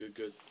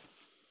good.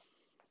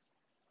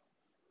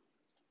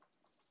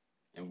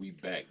 And we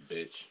back,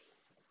 bitch.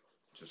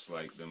 Just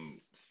like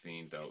them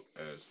fiend out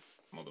as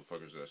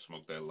motherfuckers that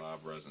smoke that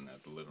live resin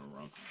at the living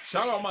room.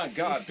 Shout out my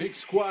God, Big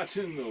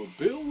Squatch in the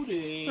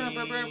building.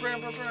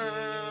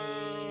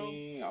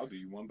 I'll do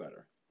you one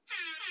better.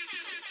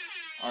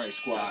 All right,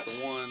 Squatch. That's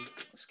the one.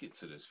 Let's get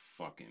to this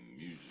fucking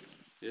music.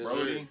 Yes,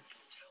 Brody, sir.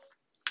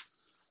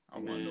 I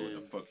want to know what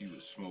the fuck you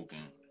was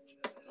smoking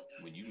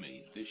when you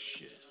made this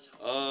shit.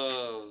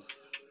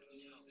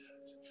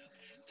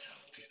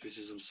 These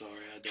bitches, I'm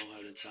sorry, I don't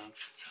have the time.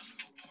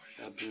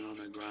 I've been on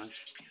the grind.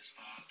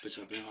 Bitch,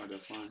 I've been hard to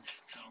find.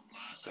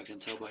 So I can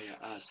tell by your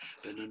eyes.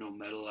 Been in no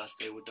metal, I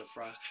stay with the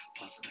fries.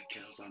 Popping the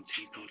kettles on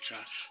teeth, no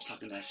chai.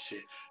 Talking that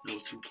shit, no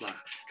two-ply.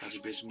 Got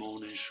your bitch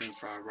moaning, shrimp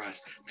fried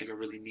rice. Think I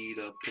really need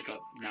a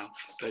pickup now.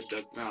 Fed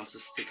duck grounds to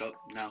stick up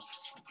now.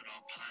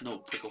 No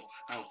pickle,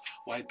 out.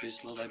 White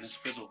bitch look like Miss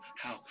Frizzle.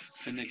 How?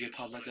 Finna get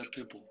popped like a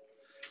pimple.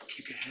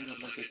 Keep your head up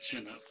like a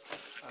chin up.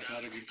 I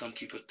gotta be thumb,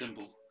 keep a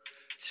thimble.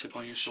 Chip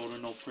on your shoulder,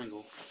 no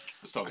Pringle.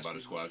 Let's talk about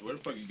it, Squatch. Where the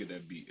fuck you get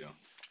that beat, yo?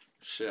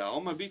 Shit,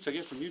 all my beats I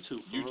get from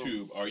YouTube.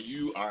 YouTube. Are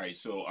you alright?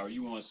 So are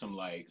you on some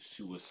like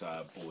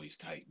Suicide Boys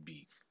type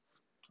beat?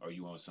 Are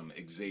you on some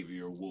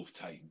Xavier Wolf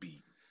type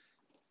beat?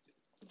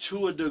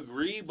 To a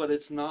degree, but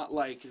it's not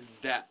like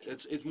that.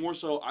 It's more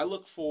so I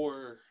look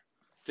for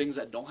things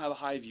that don't have a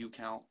high view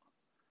count.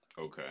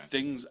 Okay.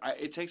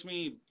 It takes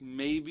me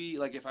maybe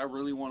like if I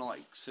really want to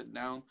like sit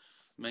down,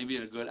 maybe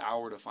in a good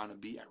hour to find a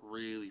beat I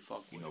really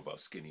fuck with. You know about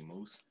Skinny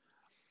Moose?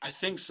 I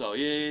think so.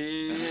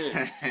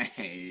 Yeah.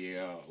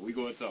 Yeah, we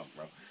gonna talk,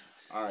 bro.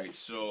 All right,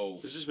 so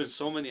There's just been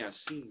so many I've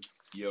seen.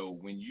 Yo,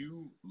 when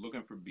you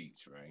looking for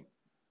beats, right?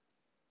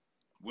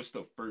 What's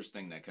the first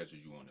thing that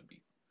catches you on the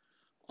beat?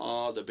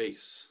 The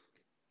bass.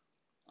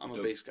 I'm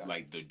a bass guy.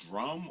 Like the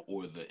drum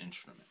or the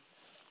instrument?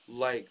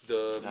 Like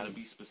You gotta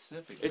be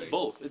specific. It's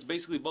both. It's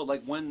basically both.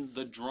 Like when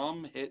the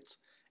drum hits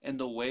and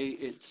the way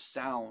it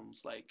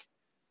sounds, like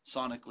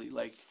sonically,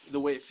 like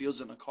the way it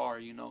feels in a car,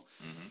 you know.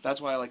 Mm-hmm.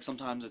 That's why like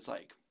sometimes it's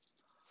like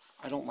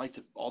I don't like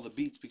all the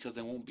beats because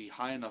they won't be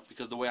high enough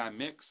because the way I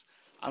mix,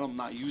 I'm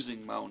not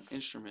using my own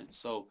instruments.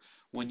 So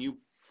when you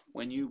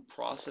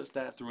process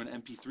that through an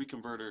MP3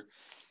 converter,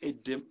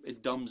 it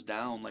dumbs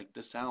down like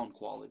the sound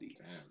quality.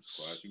 Damn,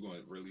 Squatch, you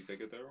gonna really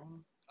take it there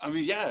on? I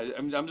mean, yeah.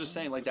 I'm just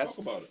saying, like Let's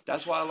talk about it.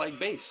 That's why I like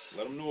bass.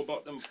 Let them know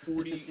about them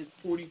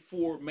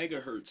 44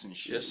 megahertz and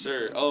shit. Yes,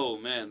 sir. Oh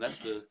man, that's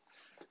the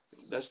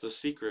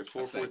secret.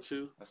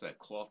 442. That's that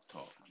cloth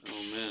talk.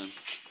 Oh man.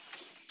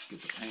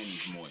 Get the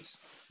panties moist.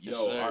 Yo, Yes,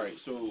 all right.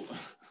 So,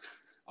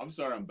 I'm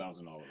sorry, I'm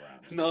bouncing all around.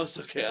 No, it's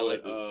okay. I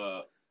like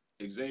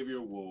it.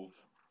 Xavier Wolf,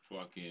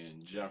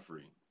 fucking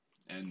Jeffrey,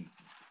 and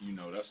you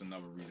know that's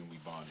another reason we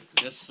bonded.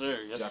 Yes, sir.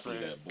 Yes, Jeffrey,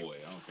 sir. that boy.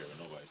 I don't care what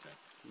nobody say.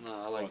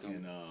 No, I like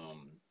fucking,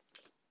 him.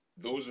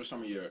 Those are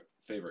some of your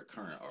favorite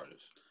current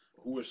artists.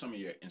 Who are some of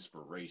your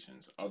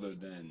inspirations, other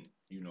than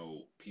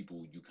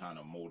people you kind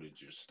of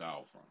molded your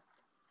style from?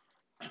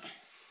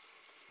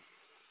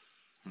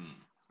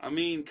 I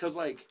mean, cause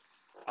like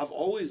I've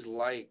always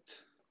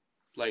liked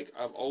Xavier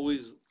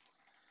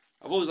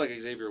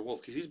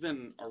Wolf because he's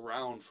been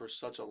around for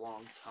such a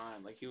long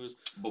time. Like he was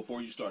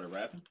before you started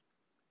rapping.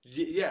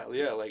 Yeah.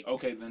 Like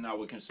okay, then I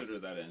would consider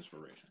that an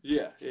inspiration.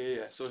 Yeah.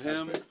 So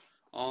him,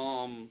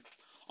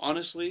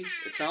 honestly,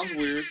 it sounds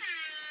weird.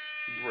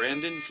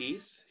 Brandon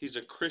Heath, he's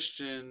a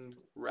Christian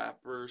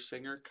rapper,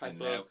 singer,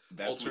 kind of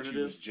that's alternative. What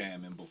you was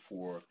jamming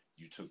before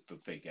you took the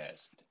fake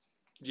acid.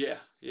 Yeah.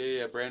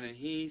 Brandon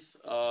Heath,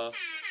 a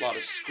lot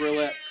of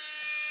Skrillex.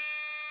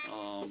 You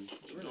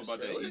know about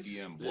that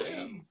EDM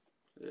boy?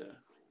 Yeah.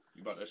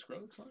 You about that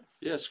Skrillex line?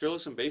 Yeah,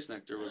 Skrillex and Bass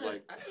Nectar was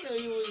like. I didn't know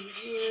you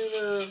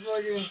were in a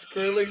fucking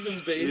Skrillex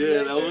and Bass Nectar.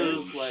 Yeah, that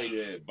was like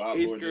shit. Bob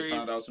just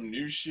found out some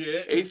new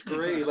shit. 8th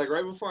grade, like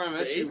right before I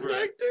met you,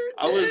 bro.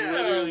 I was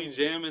literally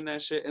jamming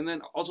that shit, and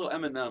then also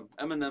Eminem.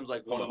 Eminem's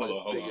like one of my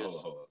biggest.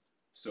 Hold on.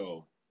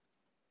 So,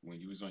 when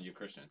you was on your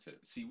Christian tip,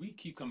 see, we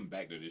keep coming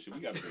back to this shit.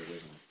 We gotta go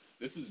with him.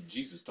 This is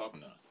Jesus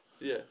talking to us.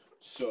 Yeah.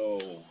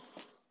 So,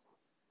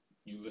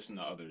 you listen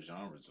to other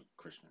genres of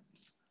Christian.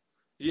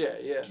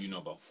 Yeah. Do you know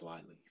about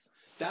Flyleaf?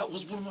 That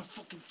was one of my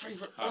fucking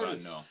favorite I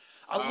artists. know.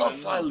 I love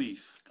Flyleaf.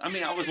 I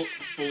mean, I was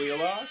Fully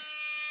Alive.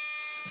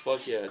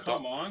 Fuck yeah.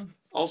 Come on.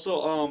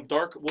 Also,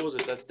 Dark. What was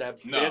it?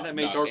 That band that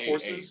made Dark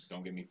Horses.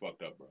 Don't get me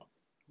fucked up, bro.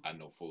 I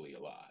know Fully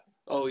Alive.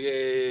 Oh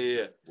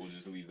yeah. We'll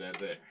just leave that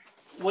there.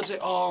 What's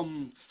it?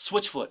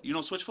 Switchfoot. You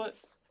know Switchfoot?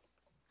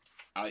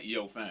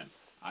 Yo, fam.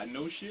 I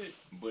know shit,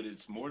 but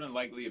it's more than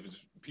likely if it's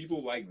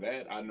people like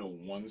that, I know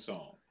one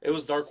song. It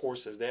was Dark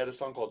Horses. They had a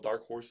song called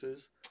Dark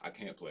Horses. I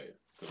can't play it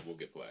because we'll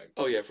get flagged.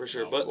 Oh yeah, for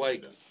sure. But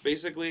like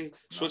basically,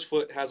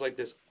 Switchfoot has like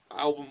this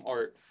album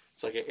art.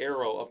 It's like an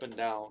arrow up and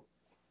down,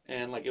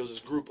 and like it was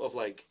this group of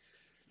like,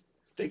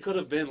 they could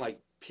have been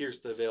like Pierce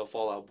the Veil,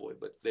 Fall Out Boy,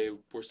 but they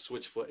were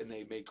Switchfoot and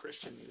they made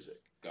Christian music.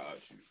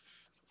 Got you.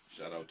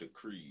 Shout out to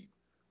Creed.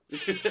 Hey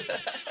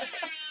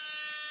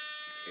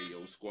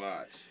yo,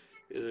 Squatch.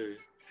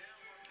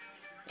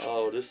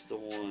 Oh, this is the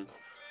one.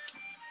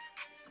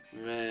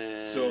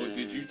 Man. So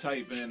did you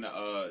type in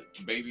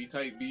baby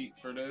type beat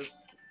for this?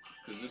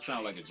 Because this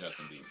sounds like a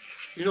Justin beat.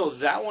 You know,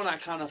 that one I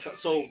kind of...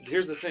 So,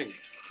 here's the thing.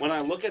 When I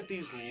look at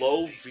these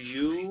low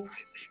view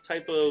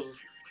type of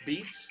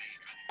beats,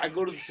 I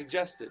go to the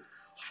suggested.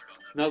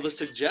 Now, the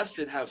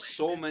suggested have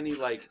so many,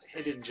 like,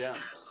 hidden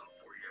gems.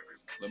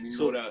 Let me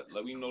know that.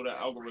 Let me know that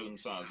algorithm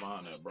signs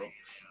behind that, bro.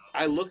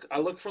 I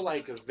look for,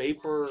 like,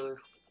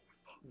 vapor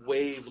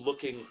wave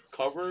looking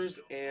covers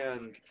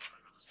and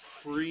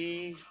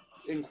free,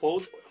 in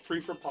quotes,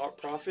 free for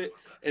profit,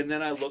 and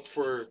then I look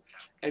for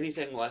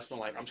anything less than,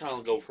 like, I'm trying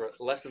to go for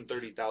less than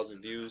 30,000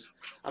 views.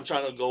 I'm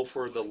trying to go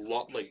for the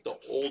like the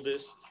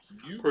oldest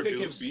You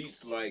produced. picking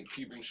beats like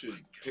people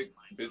should pick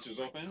bitches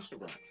off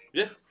Instagram.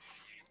 Yeah,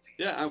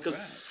 because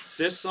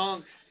this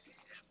song,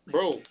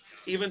 bro,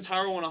 even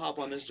Tyra wanna hop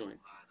on this joint.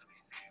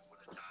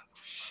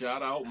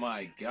 Shout out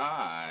my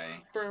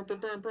guy. Burn, burn,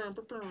 burn, burn,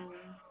 burn, burn.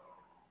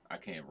 I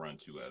can't run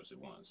two apps at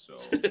once, so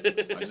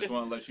I just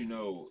want to let you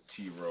know,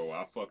 T-Row,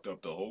 I fucked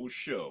up the whole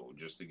show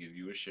just to give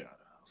you a shout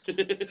out.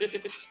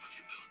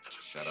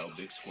 Shout out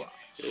Big Squatch.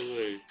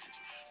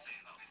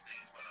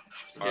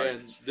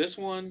 And this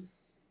one,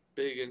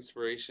 big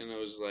inspiration. It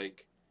was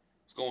like,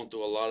 it's going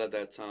through a lot at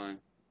that time.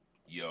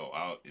 Yo,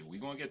 we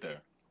gonna get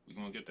there. We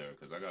gonna get there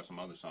because I got some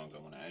other songs I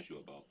want to ask you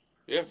about.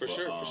 Yeah, for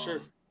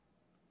sure.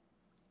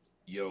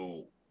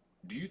 Yo,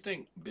 do you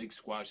think Big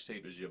Squatch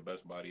tape is your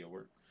best body of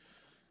work?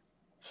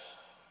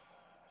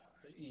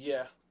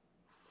 Yeah.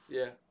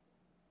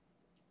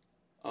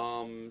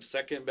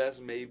 Second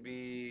best,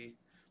 maybe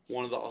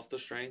one of the Off the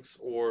Strengths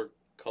or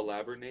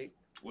Collaborate.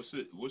 What's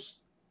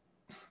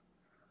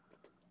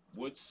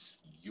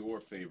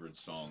your favorite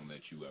song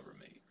that you ever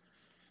made?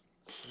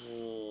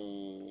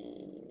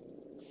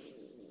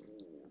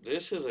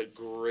 This is a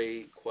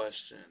great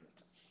question.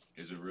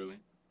 Is it really?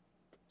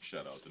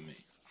 Shout out to me.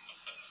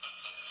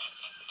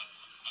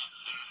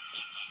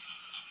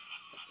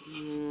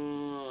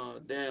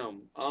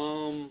 Damn.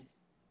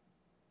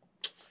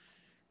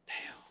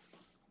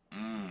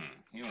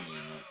 You don't even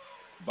know.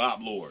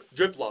 Bob Lord.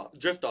 Drift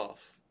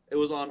Off. It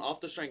was on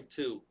Off the Strength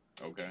 2.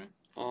 Okay.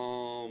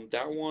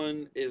 That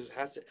one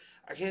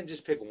I can't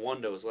just pick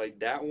one though. It's like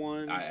that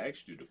one. I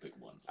asked you to pick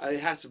one. It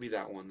has to be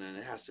that one then.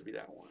 It has to be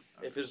that one.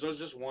 Okay. If it's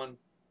just one.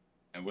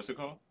 And what's it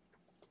called?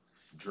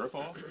 Drip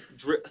Off?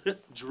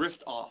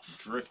 Drift Off.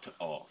 Drift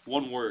Off.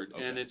 One word.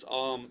 Okay. And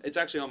it's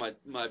actually on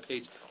my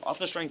page. Off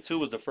the Strength 2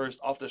 was the first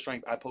Off the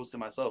Strength I posted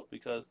myself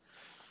because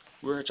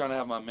we were trying to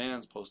have my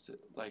mans post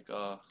it. Like There's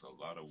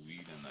a lot of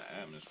weed in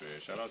the atmosphere.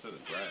 Shout out to the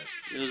grass.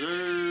 Yes,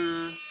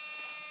 sir.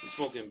 I'm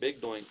smoking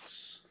big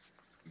doinks.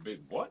 Big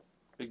what?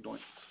 Big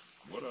doinks.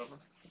 Whatever.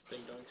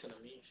 Big doinks and a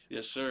mish.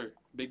 Yes, sir.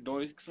 Big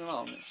doinks and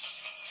all this.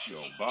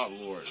 Yo, Bob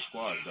Lord,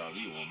 Squad Dog,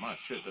 you on my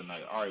shit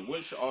tonight. All right,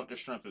 which Off the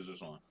Strength is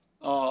this on?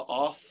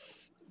 Off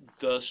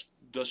the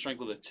Strength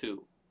with a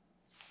 2.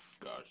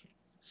 Gotcha.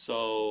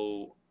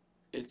 So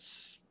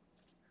it's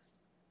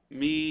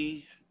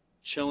me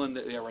chilling.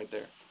 Yeah, right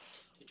there.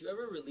 Did you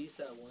ever release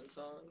that one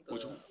song? The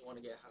Which one? Want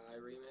to Get High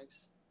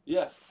remix?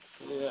 Yeah.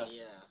 I love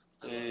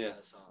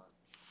that song.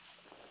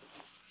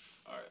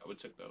 All right, I would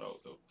check that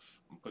out though.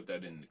 I'm gonna put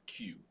that in the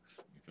queue.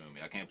 You feel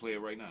me? I can't play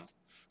it right now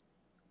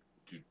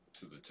due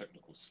to the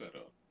technical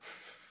setup,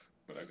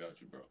 but I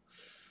got you, bro.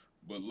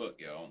 But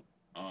look, yo,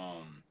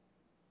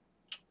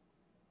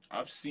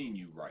 I've seen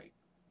you write.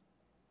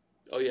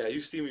 Oh yeah,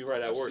 you've seen me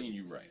write at work. I've seen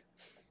you write.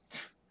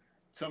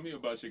 Tell me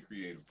about your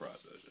creative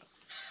process, yo.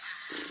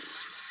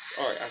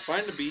 All right, I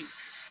find the beat.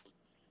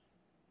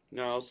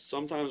 Now,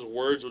 sometimes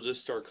words will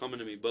just start coming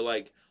to me, but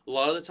like a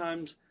lot of the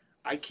times,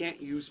 I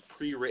can't use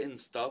pre-written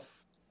stuff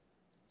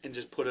and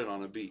just put it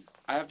on a beat.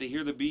 I have to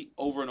hear the beat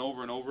over and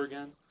over and over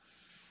again.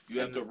 You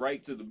have to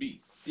write to the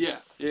beat. Yeah.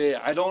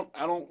 I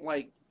don't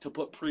like to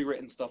put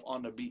pre-written stuff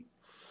on the beat.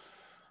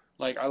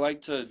 Like I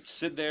like to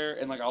sit there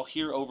and like I'll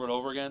hear over and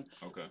over again.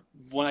 Okay.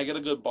 When I get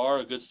a good bar,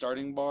 a good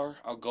starting bar,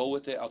 I'll go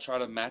with it. I'll try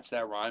to match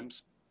that rhyme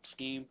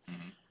scheme.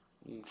 Mm-hmm.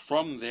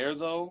 From there,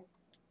 though,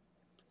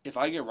 if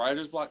I get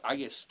writer's block, I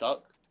get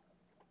stuck.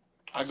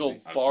 I've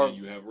seen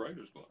you have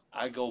writer's block.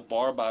 I go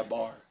bar by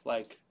bar.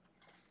 Like,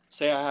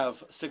 say I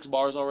have 6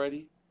 bars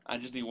already. I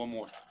just need one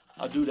more.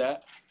 I'll do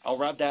that. I'll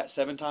rap that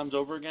 7 times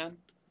over again.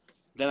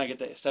 Then I get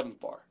the 7th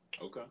bar.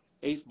 Okay.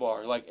 8th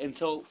bar. Like,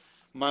 until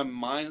my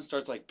mind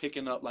starts, like,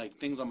 picking up, like,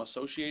 things I'm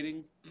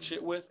associating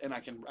shit with and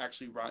I can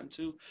actually rhyme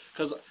to.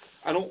 Because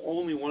I don't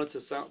only want it to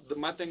sound...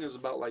 My thing is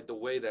about, like, the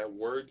way that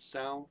words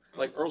sound.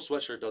 Like, Earl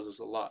Sweatshirt does this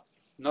a lot.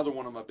 Another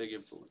one of my big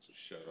influences.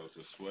 Shout out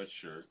to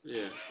Sweatshirt.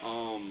 Yeah.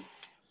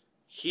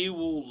 He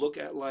will look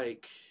at,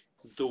 like,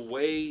 the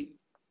way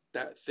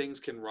that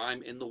things can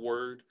rhyme in the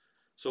word.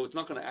 So it's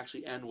not going to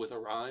actually end with a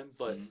rhyme,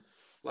 but,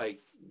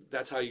 like,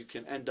 that's how you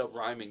can end up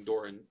rhyming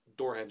door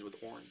ends with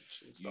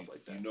orange and stuff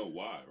like that. You know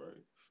why, right?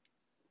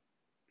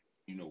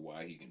 You know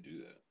why he can do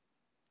that?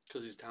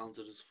 Because he's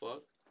talented as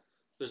fuck.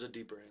 There's a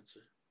deeper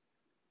answer.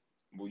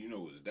 Well, you know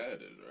who his dad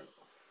is, right?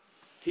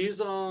 He's,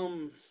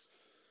 was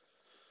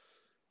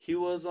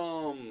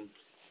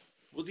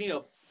he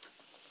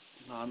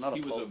No, I'm not a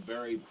He poet. was a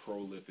very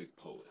prolific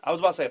poet. I was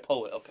about to say a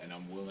poet. Okay. And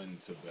I'm willing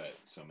to bet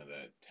some of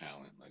that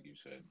talent, like you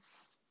said,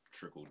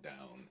 trickled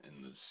down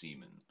in the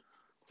semen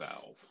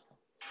valve.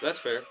 That's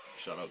fair.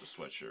 Shout out to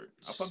Sweatshirt.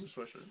 I fuck with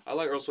Sweatshirt. I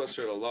like Earl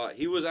Sweatshirt a lot.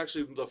 He was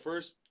actually the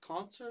first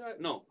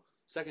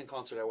second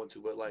concert I went to,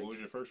 but like. What was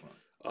your first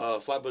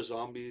one? Flatbush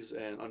Zombies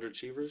and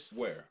Underachievers.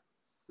 Where?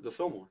 The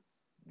Fillmore.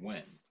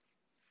 When?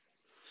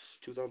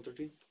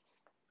 2013.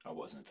 I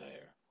wasn't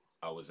there.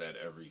 I was at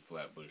every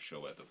Flatbush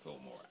show at the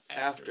Fillmore.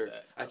 After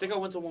That, I think I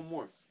went to one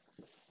more.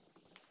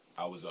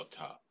 I was up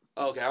top.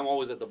 Okay, I'm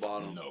always at the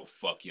bottom. No,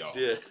 fuck y'all.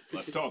 Yeah.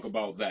 Let's talk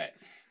about that.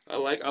 I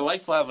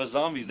like Flatbush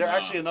Zombies. They're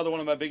actually another one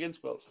of my big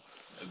inspos.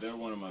 They're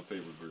one of my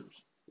favorite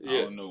groups. Yeah.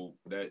 I don't know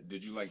that.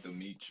 Did you like the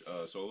Meech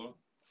solo?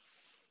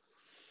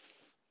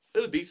 It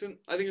was decent.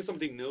 I think it's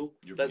something new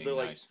You're that being they're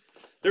like nice.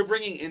 they're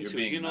bringing into. You're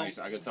being you know, nice.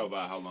 I could tell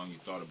by how long you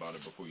thought about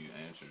it before you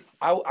answered.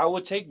 I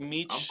would take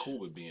Meech. I'm cool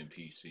with being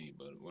PC,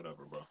 but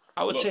whatever, bro.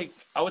 I would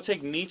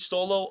take Meech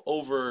solo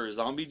over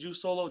Zombie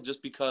Juice solo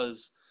just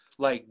because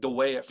like the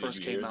way it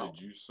first came out.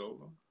 Did you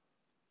solo?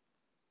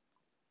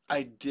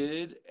 I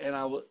did, and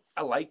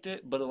I liked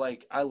it, but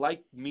like I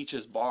liked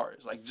Meech's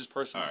bars, like just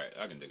personally. All right,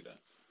 I can dig that.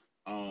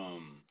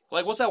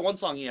 Like, what's that one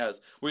song he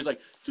has where he's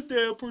like,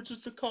 today I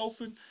purchased a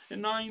coffin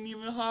and I ain't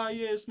even high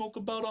yet. Smoke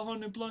about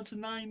 100 blunts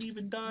and I ain't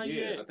even die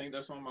yet. I think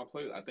that's on my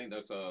playlist. I think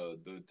that's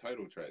the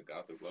title track,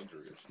 Gothic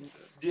Luxury or some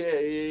shit.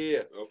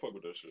 Yeah. I'll fuck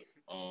with that shit.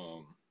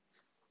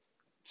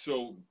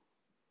 So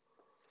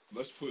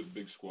let's put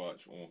Big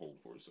Squatch on hold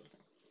for a second.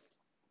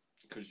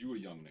 Cause you a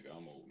young nigga,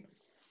 I'm an old nigga.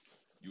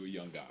 You a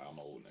young guy, I'm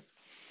an old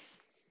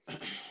nigga.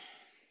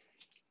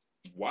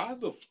 Why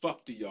the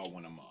fuck do y'all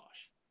want to mosh?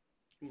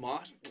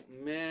 Mosh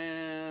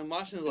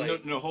is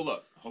like... No, hold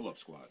up,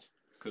 Squatch.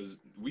 Because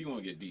we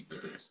gonna get deep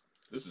with this.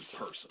 This is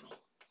personal.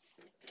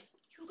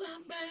 You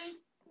got bad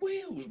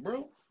wheels,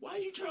 bro. Why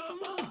you trying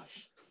to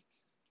mosh?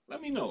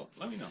 Let me know.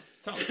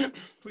 Tell me,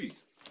 please.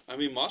 I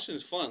mean, moshing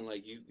is fun.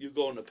 Like, you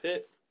go in the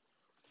pit,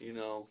 you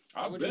know.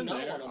 I've been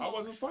there. I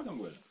wasn't fucking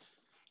with it.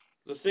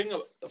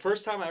 The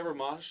first time I ever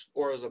moshed,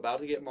 or was about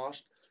to get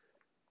moshed,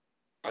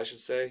 I should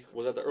say,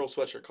 was at the Earl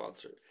Sweatshirt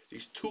concert.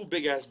 These two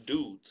big-ass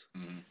dudes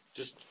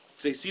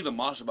they see the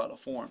mosh about to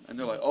form, and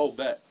they're like, oh,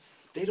 bet.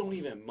 They don't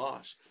even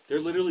mosh. They're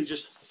literally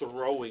just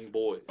throwing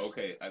boys.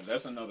 Okay,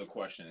 that's another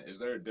question. Is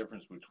there a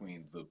difference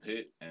between the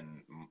pit and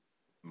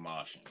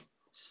moshing?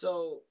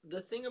 So,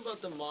 the thing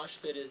about the mosh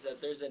pit is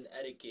that there's an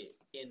etiquette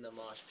in the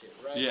mosh pit,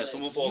 right? Yeah, like,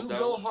 someone falls down. You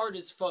go hard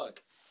as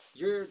fuck.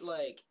 You're,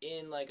 like,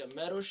 in, like, a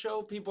metal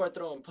show, people are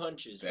throwing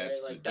punches, right?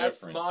 Like, that's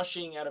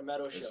moshing at a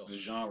metal show. It's the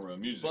genre of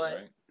music, but,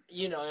 right?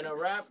 You know, in a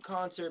rap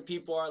concert,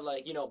 people are,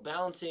 like, you know,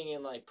 bouncing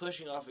and, like,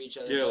 pushing off of each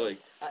other. Yeah, but like...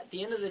 At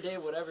the end of the day,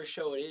 whatever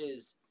show it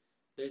is,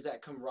 there's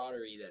that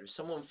camaraderie that if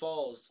someone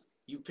falls,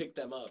 you pick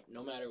them up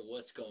no matter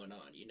what's going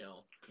on, you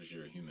know? Because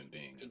you're a human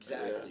being.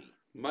 Exactly.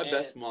 Yeah. My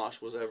best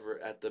mosh was ever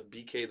at the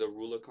BK the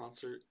Ruler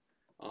concert.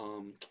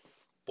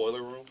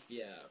 Boiler Room.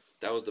 Yeah.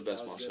 That was the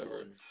best mosh ever.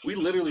 One. We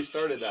literally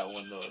started that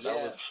one, though.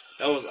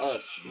 That was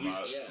us.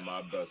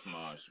 My best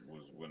mosh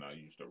was when I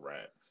used to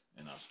rap,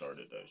 and I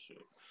started that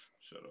shit.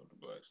 Shout out to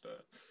Black Star.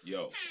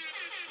 Yo,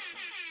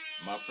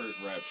 my first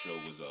rap show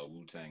was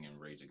Wu-Tang and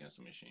Rage Against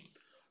the Machine.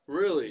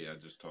 Really? Yeah, I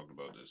just talked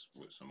about this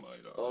with somebody.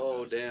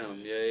 Oh,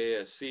 damn.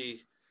 Yeah.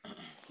 See,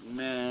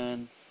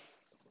 man.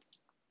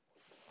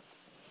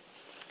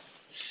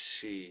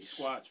 Sheesh.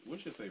 Squatch,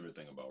 what's your favorite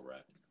thing about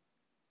rapping?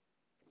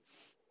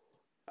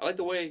 I like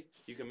the way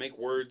you can make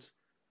words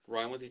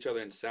rhyme with each other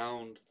and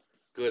sound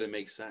good and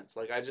make sense.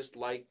 Like, I just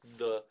like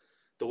the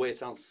way it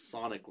sounds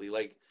sonically.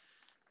 Like,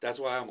 that's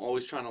why I'm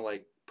always trying to,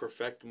 like,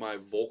 perfect my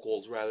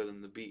vocals rather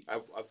than the beat. I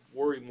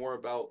worry more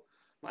about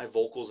my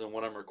vocals and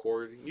what I'm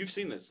recording. You've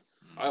seen this.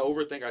 I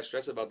overthink. I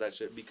stress about that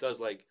shit because,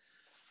 like,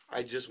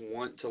 I just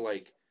want to,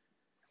 like,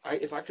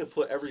 if I could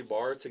put every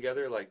bar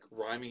together, like,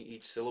 rhyming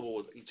each syllable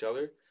with each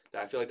other,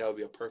 I feel like that would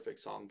be a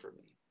perfect song for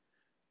me.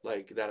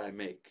 Like, that I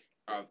make.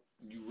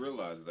 You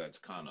realize that's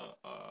kind of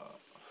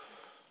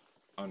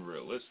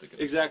unrealistic.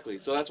 Exactly.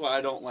 So that's why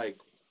I don't, like...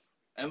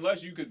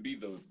 Unless you could be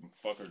the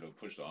fucker to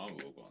push the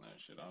envelope on that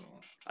shit. I don't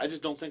know. I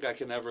just don't think I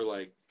can ever,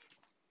 like...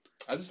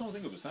 I just don't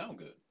think it would sound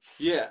good.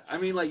 Yeah. I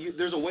mean, like,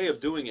 there's a way of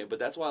doing it, but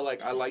that's why,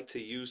 like, I like to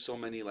use so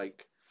many,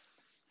 like,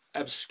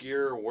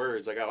 obscure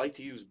words. Like, I like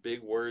to use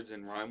big words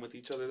and rhyme with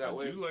each other that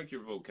way. I do like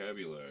your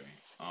vocabulary.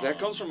 That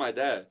comes from my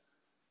dad.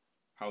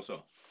 How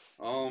so?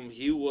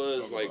 He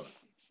was, like...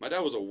 My dad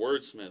was a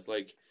wordsmith.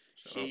 Like,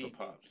 Shout out to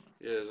Pops, man.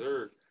 Yes,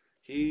 sir.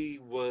 He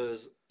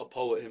was a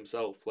poet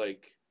himself.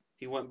 Like,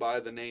 he went by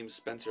the name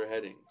Spencer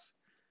Headings.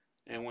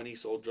 And when he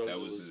sold drugs, that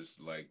was his,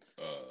 like,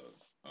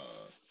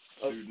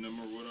 pseudonym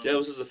or whatever? Yeah, it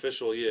was his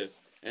official, yeah.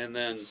 And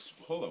then...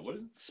 Hold up, what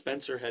is it?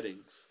 Spencer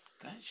Headings.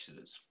 That shit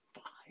is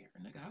fire,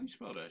 nigga. How do you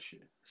spell that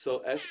shit?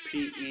 So,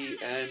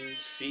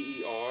 SPENCERHEADINGS.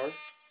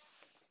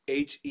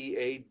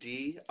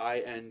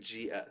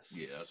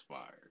 Yeah, that's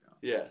fire.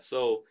 Yeah,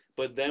 so...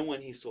 But then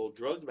when he sold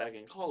drugs back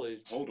in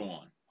college... Hold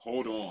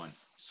on,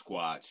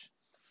 Squatch.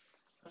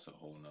 That's a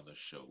whole nother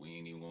show. We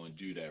ain't even going to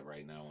do that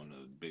right now on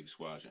the Big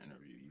Squatch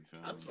interview. You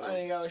feel I'm me?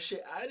 finding out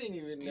shit I didn't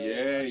even know. Yeah,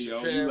 about yo,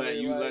 your family.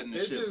 you letting the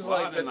this shit is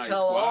fly like the tonight,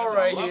 tell-all Squatch.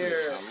 right I love here.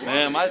 it. I love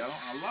Man, it, yo.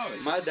 I love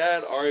it. My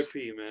dad,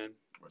 R.I.P., man.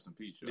 Rest in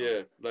peace, yo.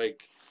 Yeah,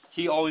 like,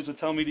 he always would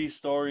tell me these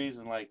stories,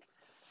 and, like,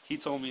 he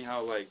told me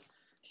how, like,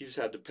 he just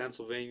had the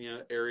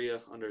Pennsylvania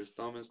area under his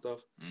thumb and stuff.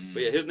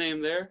 But yeah, his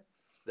name there,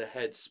 the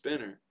head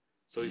spinner.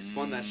 So he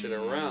spun that shit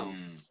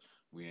around.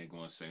 We ain't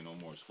gonna say no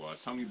more,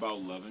 Squatch. Tell me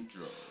about love and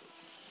drugs.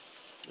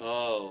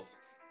 Oh.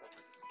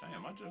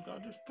 Damn, I just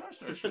got this pass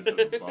that shit to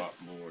the bottom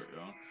board,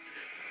 yo.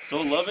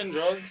 So Love and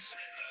Drugs,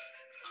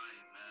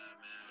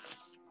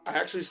 I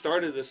actually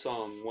started this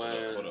song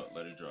when... Hold up,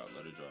 let it drop.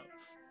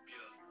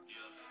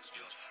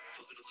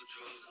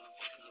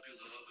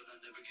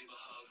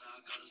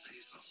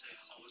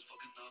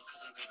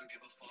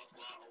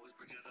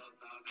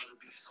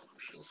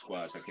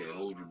 Squatch, I can't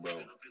hold you, bro.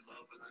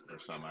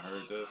 First time I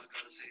heard this,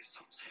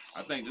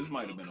 I think this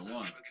might have been the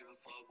one.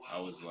 I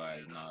was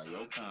like, nah,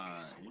 yo,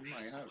 you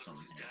might have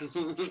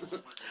something here.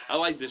 I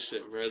like this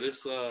shit, bro.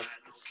 This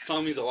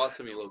song means a lot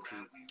to me, low-key.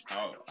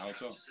 How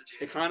so?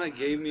 It kind of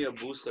gave me a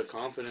boost of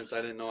confidence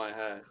I didn't know I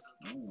had.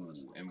 Ooh,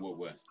 in what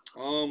way?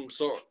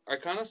 So I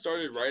kind of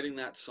started writing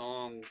that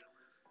song.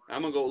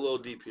 I'm gonna go a little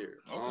deep here.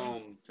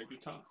 Okay, take your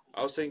time.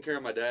 I was taking care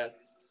of my dad,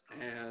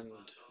 and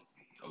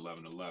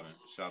 11/11.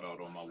 Shout out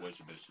all my witch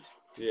bitches.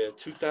 Yeah,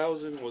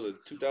 2000, was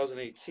it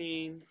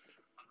 2018,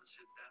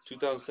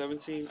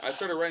 2017? I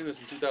started writing this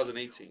in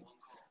 2018,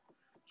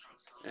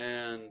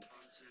 and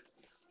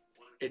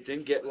it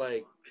didn't get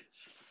like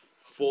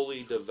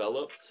fully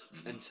developed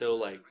until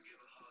like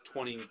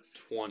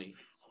 2020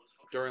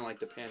 during like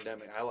the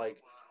pandemic. I like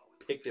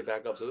picked it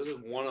back up. So this is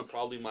one of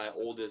probably my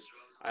oldest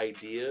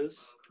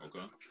ideas.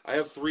 Okay. I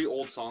have 3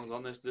 old songs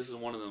on this. This is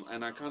one of them,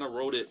 and I kind of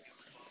wrote it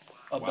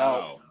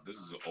about. Wow, this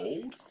is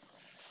old.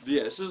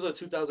 Yeah, this is a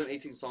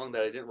 2018 song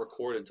that I didn't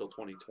record until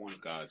 2020.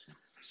 Gotcha.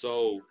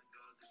 So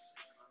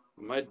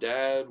my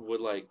dad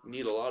would like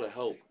need a lot of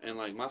help, and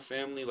like my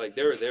family, like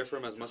they were there for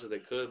him as much as they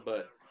could,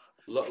 but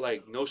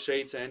like no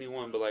shade to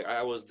anyone, but like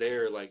I was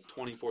there like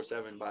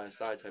 24/7 by his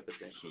side type of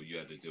thing. So you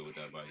had to deal with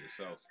that by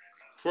yourself.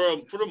 For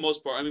the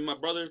most part, I mean, my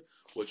brother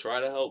would try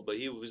to help, but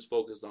he was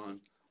focused on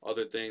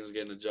other things,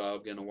 getting a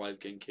job, getting a wife,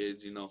 getting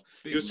kids. You know,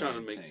 he was trying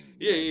to make.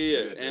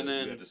 Yeah. And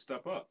then you had to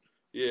step up.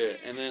 Yeah,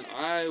 and then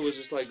I was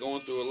just like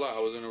going through a lot. I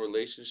was in a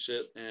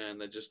relationship,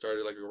 and that just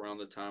started like around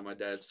the time my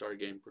dad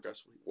started getting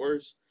progressively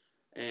worse.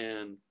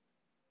 And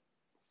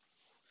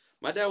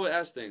my dad would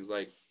ask things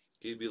like,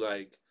 he'd be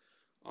like,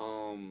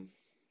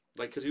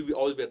 because he'd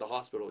always be at the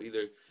hospital.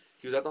 Either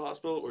he was at the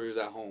hospital or he was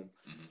at home,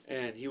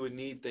 and he would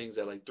need things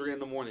at like 3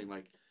 a.m,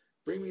 like,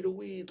 bring me the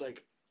weed.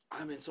 Like,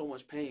 I'm in so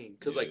much pain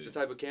because like the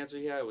type of cancer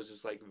he had was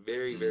just like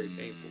very, very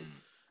painful.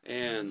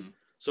 And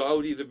so I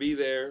would either be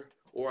there,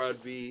 or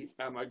I'd be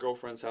at my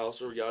girlfriend's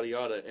house, or yada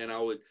yada, and I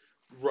would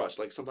rush,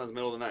 like sometimes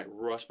middle of the night,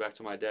 rush back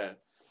to my dad.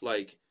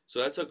 Like, so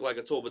that took like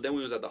a toll. But then when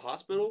we was at the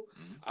hospital,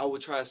 I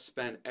would try to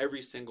spend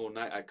every single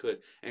night I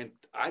could. And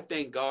I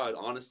thank God,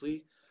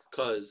 honestly,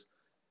 because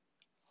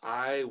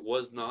I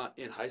was not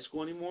in high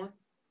school anymore.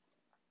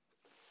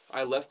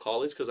 I left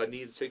college because I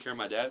needed to take care of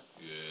my dad.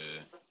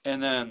 Yeah.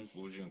 And then...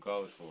 What was you in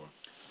college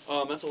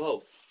for? Mental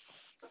health.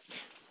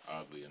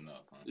 Oddly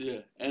enough, huh? Yeah.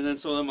 And then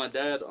so then my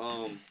dad...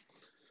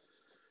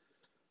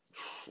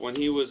 when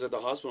he was at the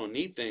hospital and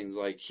need things,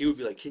 like he would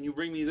be like, "Can you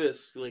bring me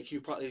this?" Like he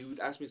would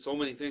ask me so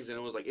many things, and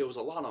it was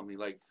a lot on me.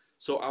 Like,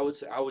 so I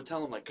would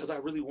tell him, like, because I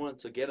really wanted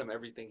to get him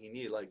everything he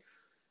needed. Like,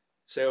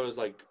 say I was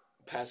like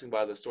passing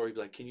by the store, he'd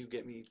be like, "Can you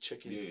get me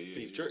chicken,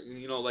 beef jerky?"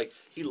 You know, like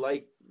he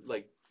liked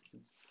like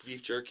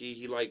beef jerky.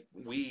 He liked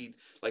weed.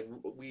 Like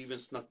we even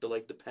snuck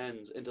the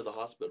pens into the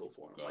hospital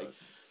for him. Gotcha. Like,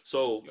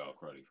 so y'all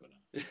cruddy for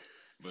them.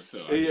 But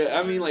still,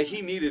 I mean, like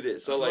he needed it.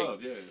 So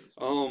like,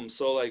 love,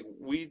 so like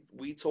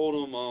we told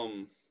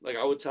him, like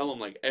I would tell him,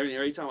 like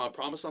every time I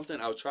promise something,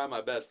 I would try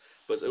my best,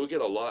 but it would get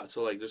a lot.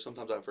 So like, there's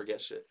sometimes I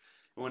forget shit,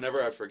 and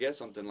whenever I forget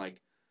something,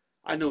 like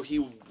I know he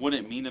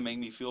wouldn't mean to make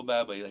me feel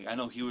bad, but like I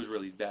know he was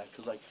really bad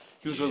because like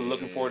he was really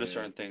looking forward to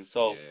certain things.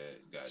 So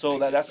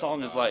that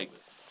song is like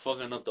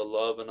fucking up the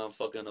love, and I'm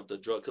fucking up the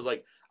drug, because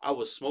like I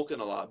was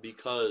smoking a lot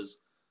because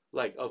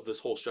like of this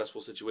whole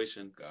stressful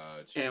situation.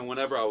 Gotcha. And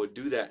whenever I would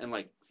do that, and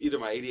like either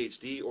my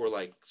ADHD or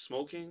like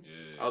smoking,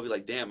 I'll be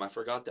like, damn, I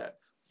forgot that.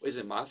 Is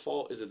it my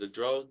fault? Is it the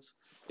drugs?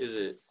 Is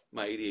it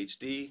my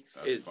ADHD?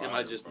 Am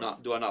I just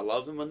not? Do I not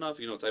love him enough?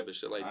 You know, type of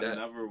shit like that.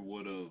 I never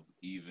would have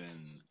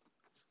even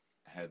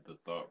had the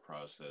thought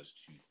process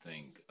to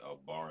think a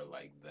bar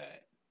like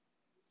that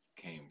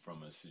came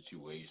from a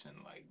situation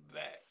like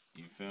that.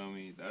 You feel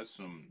me? That's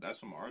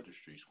some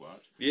artistry,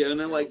 Squatch. Yeah, and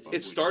then like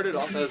it started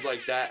off as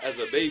like that as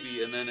a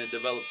baby, and then it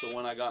developed to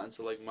when I got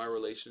into like my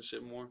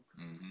relationship more.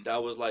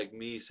 That was like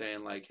me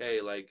saying like, hey,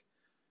 like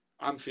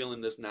I'm feeling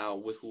this now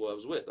with who I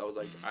was with. I was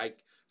like, I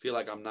feel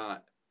like I'm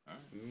not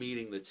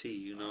meeting the T,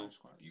 you know.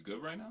 You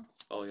good right now?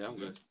 Oh yeah, I'm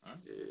good. All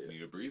right. Yeah.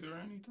 Need a breather or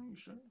anything? You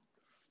sure?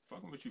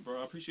 fucking with you,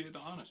 bro. I appreciate the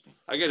honesty.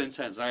 I get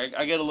intense. I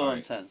get a little Alright,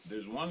 intense.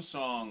 There's one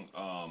song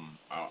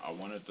I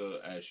wanted to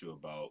ask you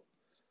about.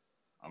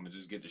 I'm gonna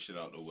just get the shit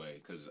out of the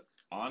way because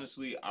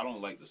honestly, I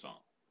don't like the song.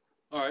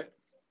 All right.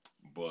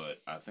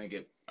 But I think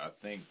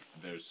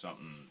there's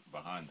something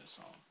behind this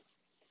song.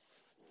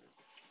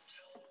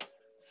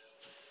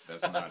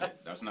 That's not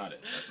it. That's not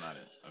it. That's not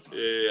it. That's not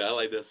it. Yeah, I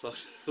like that song.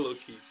 Low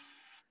key.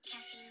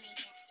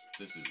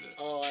 This is it.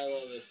 Oh, I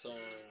love this song.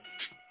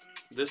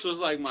 This was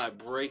like my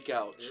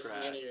breakout This track.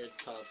 is one of your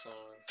top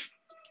songs.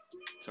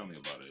 Tell me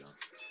about it,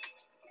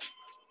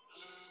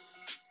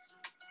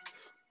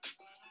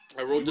 yo.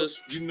 I wrote this.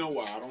 You know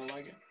why I don't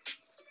like it?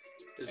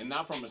 It's- And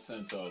not from a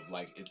sense of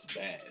like it's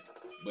bad,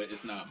 but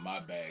it's not my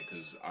bad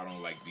because I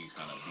don't like these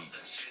kind of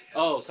beats.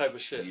 Oh, type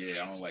of shit.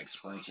 Yeah, I don't like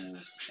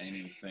sprinkles,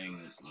 anything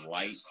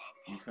light.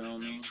 You feel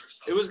me?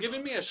 It was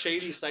giving me a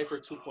Shady Cypher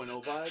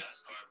 2.0 vibe.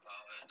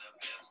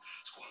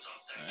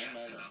 I ain't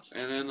mad at it.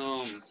 And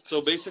then,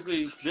 so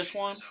basically, this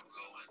one,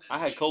 I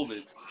had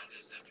COVID.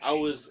 I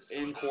was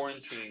in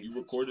quarantine. You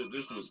recorded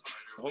this with.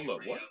 Hold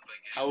up, what?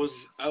 I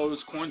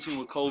was quarantined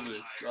with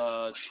COVID,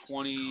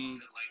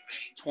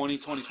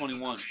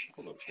 2021.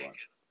 Hold up, Squatch.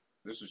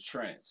 This is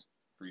trance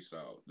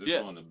freestyle. This Yeah.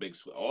 is on the big.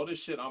 All this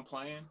shit I'm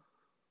playing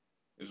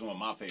is on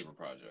my favorite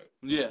project.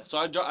 Yeah, so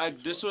I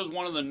this was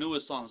one of the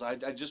newest songs. I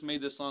just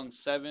made this song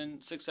 7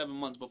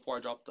 months before I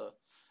dropped the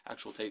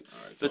actual tape.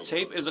 All right, The talk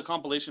tape about is a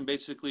compilation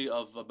basically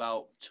of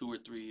about 2 or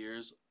 3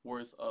 years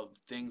worth of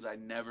things I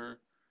never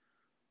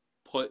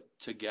put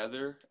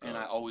together and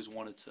I always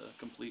wanted to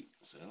complete.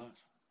 Say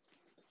less.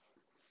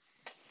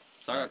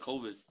 So I got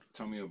COVID.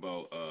 Tell me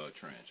about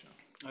trance.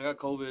 Yo. I got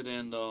COVID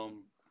and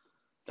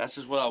that's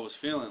just what I was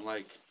feeling.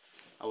 Like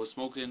I was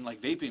smoking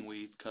like vaping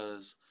weed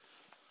because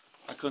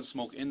I couldn't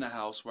smoke in the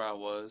house where I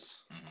was.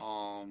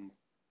 Mm-hmm.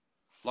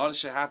 A lot of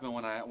shit happened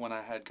when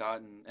I had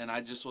gotten, and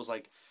I just was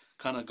like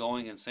kind of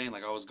going insane.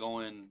 Like I was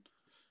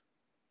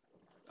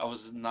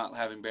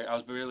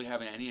barely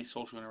having any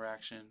social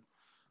interaction.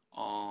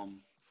 I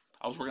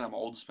was working at my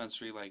old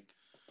dispensary, like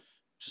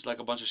just like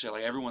a bunch of shit.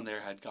 Like everyone there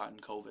had gotten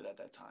COVID at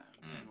that time,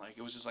 and like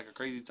it was just like a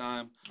crazy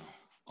time.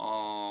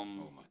 Oh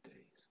my days.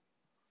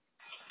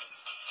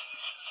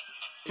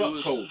 It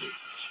was COVID.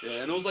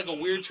 Yeah, and it was like a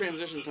weird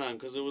transition time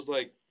because it was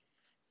like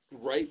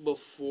right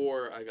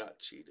before I got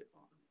cheated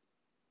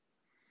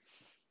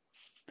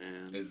on.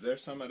 And Is there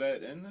some of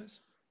that in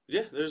this?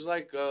 yeah, there's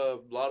like a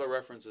lot of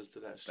references to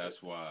that shit.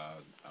 That's why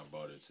I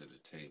brought it to the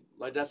table.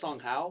 Like that song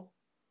How?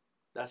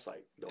 That's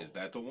like Is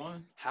that the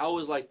one? How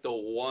is like the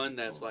one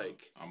that's Hold on.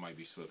 like I might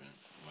be slipping.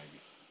 Might be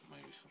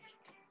slipping.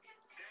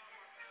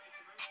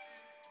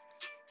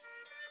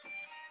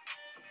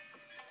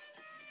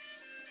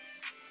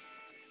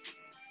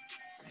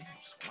 Damn,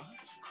 Squatch.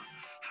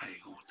 how you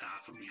gonna die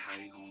for me? How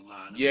you gonna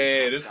lie?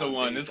 Yeah, this the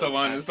one. This the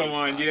one. This the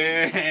one.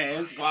 Yeah,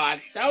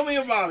 Squatch. Tell me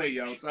about it,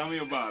 yo. Tell me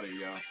about it,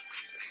 yo.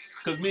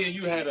 Cause me and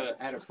you had a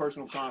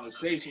personal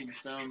conversation, you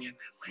feel me,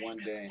 one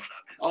day.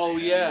 Oh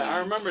yeah, I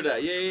remember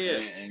that. Yeah.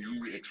 And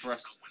you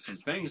expressed some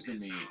things to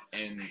me.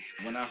 And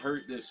when I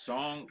heard this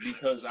song,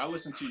 because I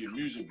listened to your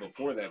music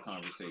before that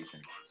conversation,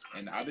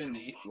 and I didn't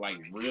like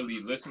really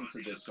listen to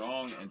this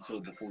song until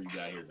before you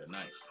got here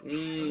tonight.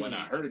 And when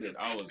I heard it,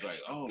 I was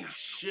like, oh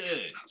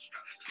shit,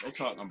 we're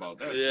talking about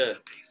that. Yeah.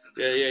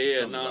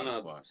 Tell me No.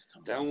 about Squatch.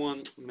 Tell me That about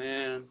one,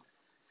 man.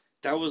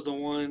 That was the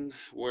one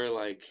where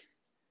like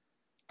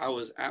I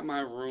was at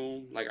my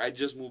room, like I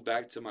just moved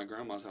back to my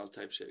grandma's house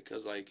type shit,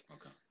 cause like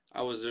Okay.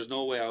 there's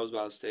no way I was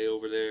about to stay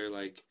over there.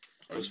 Like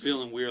I was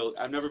feeling weird.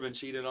 I've never been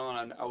cheated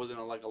on. I was in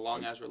a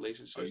long ass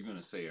relationship. Are you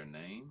gonna say her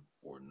name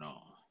or no?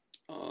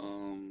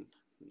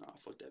 Nah,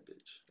 fuck that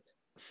bitch.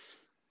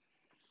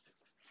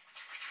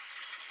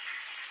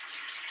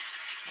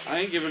 I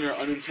ain't giving her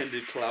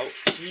unintended clout.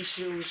 She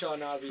shall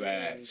not be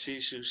Facts. named.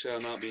 She shall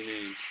not be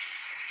named.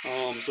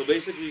 So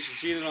basically, she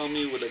cheated on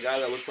me with a guy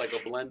that looks like a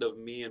blend of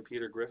me and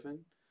Peter Griffin.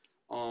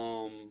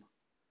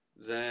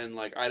 Then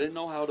like I didn't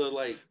know how to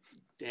like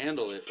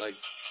handle it. Like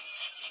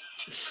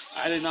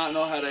I did not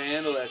know how to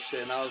handle that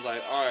shit, and I was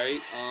like, all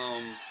right.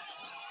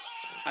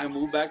 I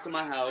moved back to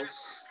my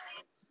house.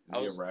 Is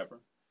he a rapper?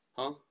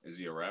 Huh? Is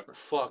he a rapper?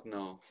 Fuck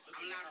no.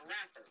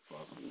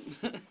 Fuck him.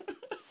 Fuck.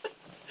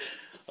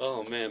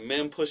 Oh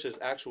man pushes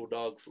actual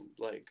dog food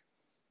like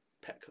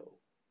Petco.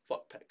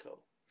 Fuck Petco.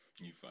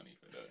 You funny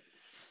for that.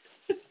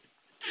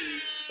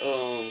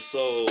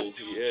 So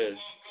yeah,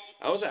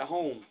 I was at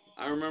home.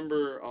 I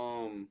remember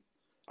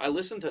I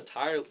listened to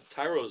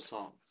Tyro's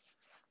song.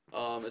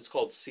 It's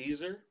called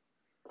Caesar,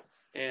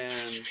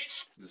 and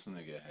This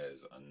nigga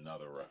has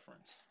another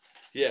reference.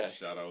 yeah.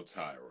 Shout out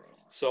Tyro.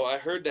 So I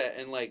heard that,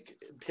 and like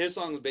his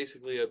song is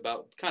basically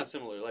about kind of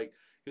similar. Like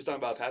he was talking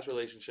about a past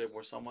relationship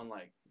where someone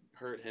like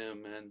hurt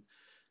him and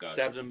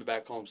stabbed him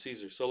back home,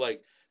 Caesar. So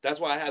like that's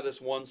why I have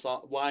this one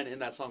line in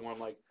that song where I'm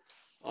like,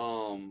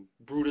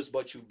 Brutus,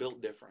 but you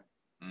built different.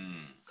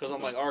 Because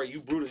I'm like, all right,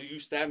 you Brutus, you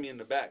stabbed me in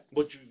the back,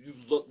 but you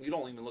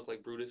don't even look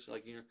like Brutus.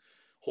 Like you're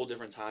whole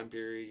different time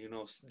period,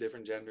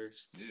 different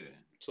genders. Yeah.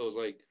 So it's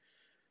like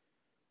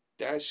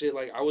that shit,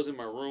 like, I was in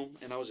my room,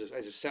 and I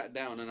just sat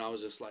down, and I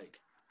was just like,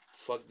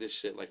 fuck this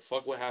shit. Like,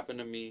 fuck what happened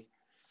to me.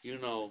 You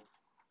know,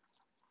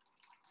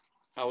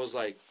 I was,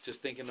 like,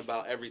 just thinking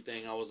about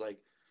everything. I was like,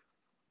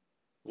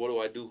 what do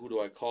I do? Who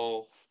do I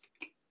call?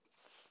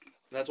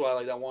 And that's why,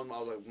 like, that one, I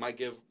was like, might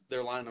give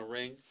their line a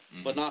ring.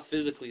 Mm-hmm. But not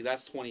physically.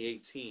 That's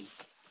 2018.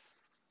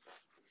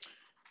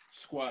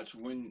 Squatch,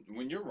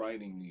 when you're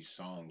writing these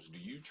songs, do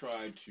you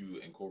try to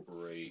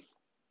incorporate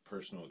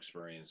personal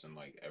experience in,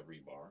 like, every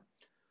bar?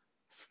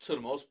 To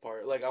the most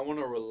part. Like, I want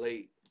to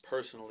relate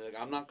personally. Like,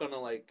 I'm not going to,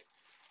 like,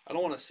 I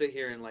don't want to sit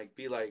here and, like,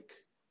 be like,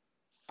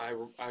 I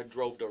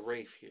drove the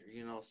Wraith here,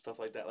 you know, stuff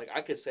like that. Like,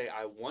 I could say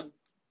I want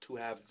to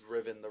have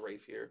driven the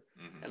Wraith here,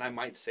 mm-hmm. and I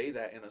might say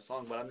that in a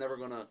song, but I'm never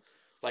going to,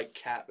 like,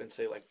 cap and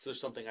say, like, there's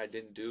something I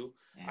didn't do.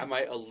 Mm-hmm. I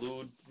might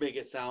make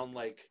it sound,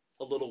 like,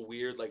 a little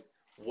weird, like,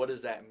 what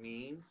does that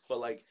mean? But,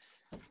 like,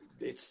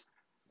 it's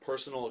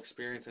personal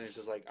experience, and it's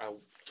just, like, I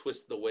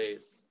twist the way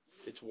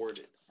it's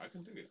worded. I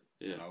can dig it.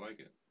 Yeah. I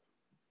like it.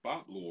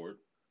 Bob Lord,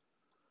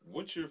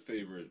 what's your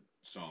favorite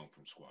song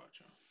from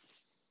Squatch?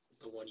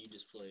 The one you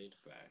just played.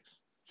 Facts.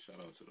 Shout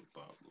out to the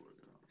Bob Lord.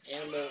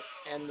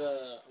 And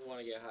the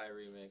Wanna Get High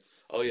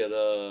remix. Oh yeah,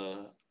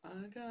 the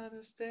I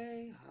Gotta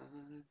Stay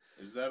High.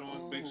 Is that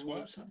on Big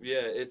Squatch?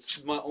 Yeah,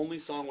 it's my only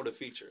song with a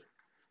feature.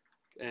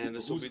 And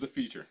this who's the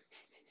feature?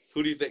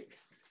 Who do you think?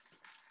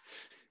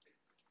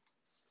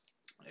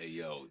 Hey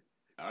yo,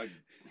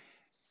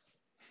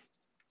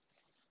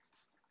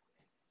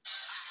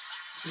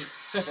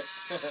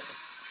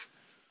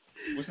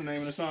 what's the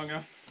name of the song,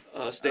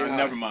 y'all? Stay High.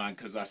 Never mind,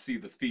 because I see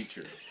the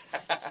feature.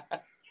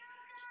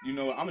 You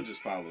know what? I'm going to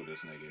just follow this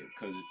nigga,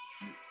 because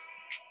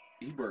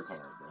he work hard,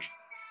 bro.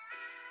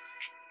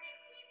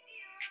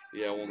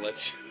 Yeah, I won't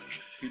let you.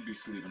 He be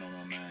sleeping on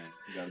my man.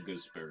 He got a good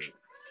spirit.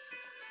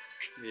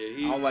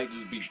 Yeah, I don't like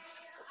this beat.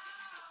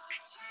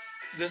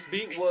 This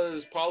beat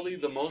was probably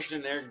the most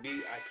generic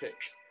beat I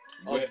picked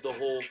of the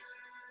whole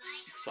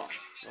song.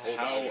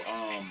 How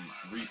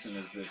recent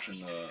is this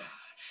in the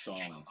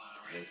song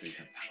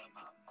rotation?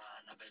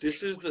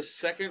 This is the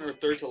second or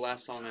third to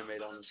last song I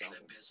made on this album.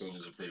 So it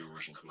is a pretty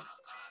recent one.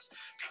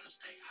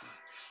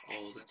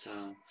 All the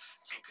time.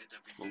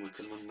 Moment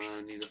in my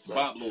mind, need a flight.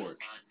 Bob Lord,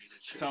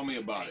 tell me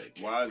about it.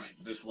 Why is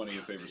this one of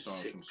your favorite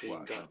songs from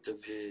Squatch?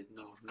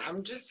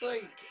 I'm just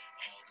like,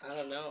 I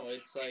don't know.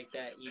 It's like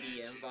that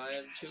EDM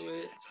vibe to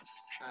it.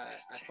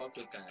 I fuck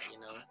with that, you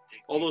know.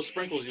 All those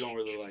sprinkles you don't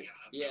really like.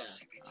 Yeah.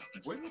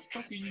 Where the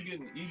fuck are you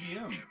getting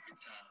EDM?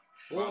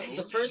 Well,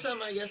 the first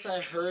time I guess I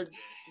heard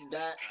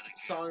that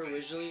song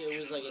originally, it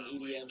was like an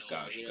EDM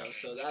song, you know.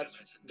 So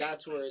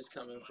that's where it's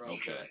coming from.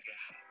 Okay. But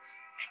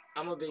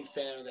I'm a big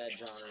fan of that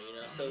genre, you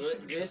know. So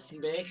this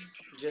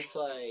mix just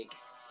like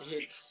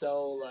hits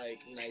so like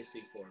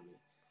nicely for me.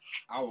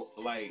 I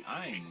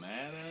ain't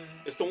mad at it.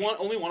 It's the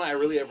only one I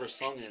really ever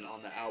sung in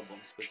on the album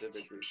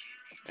specifically,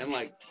 and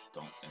like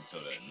don't until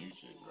that new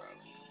shit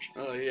drops.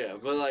 Oh yeah,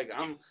 but like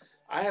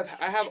I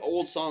have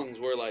old songs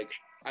where like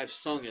I've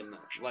sung in them.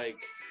 Like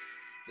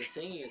the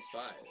singing is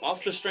fine.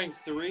 Off the Strength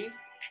 3,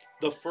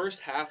 the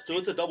first half, so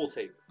it's a double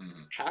tape.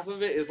 Mm-hmm. Half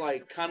of it is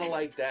like kind of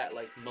like that,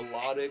 like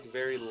melodic,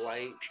 very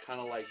light,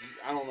 kind of like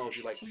I don't know if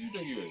you like. So you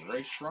think you're a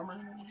Ray Strummer?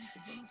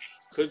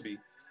 Could be.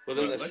 But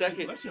then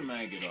let your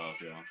man get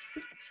off, y'all.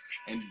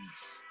 And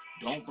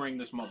don't bring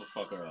this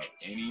motherfucker up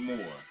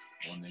anymore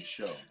on this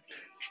show.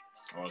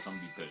 Or else I'm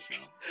gonna be pissed,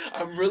 y'all.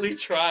 I'm really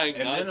trying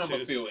and not to. And then I'm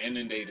gonna feel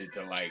inundated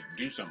to, like,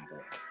 do something for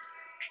him.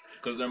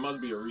 Because there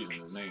must be a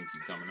reason his name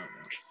keep coming up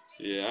now.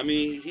 Yeah, I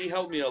mean, he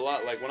helped me a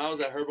lot. Like, when I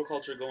was at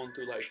Herbiculture going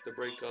through, like, the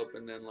breakup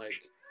and then,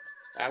 like,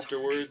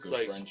 afterwards, good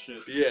like...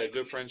 friendship. Yeah,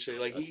 good friendship.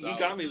 Like, he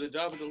got me the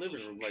job in the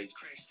living room. Like...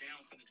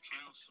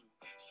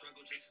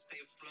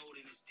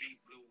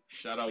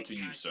 Shout out to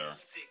you, sir.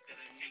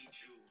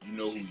 You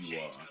know who you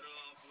are.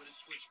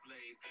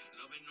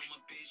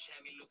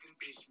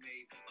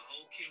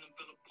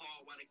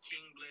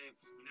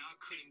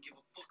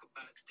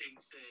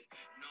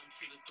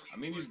 I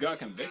mean, he's got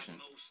conviction.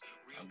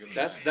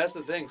 That's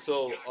the thing.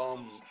 So,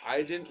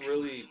 I didn't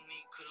really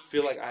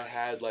feel like I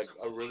had like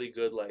a really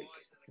good like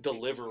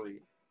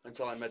delivery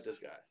until I met this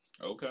guy.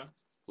 Okay.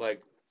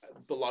 Like,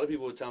 a lot of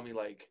people would tell me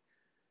like,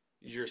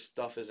 your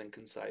stuff isn't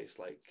concise.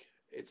 Like,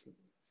 it's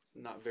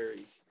not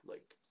very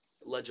like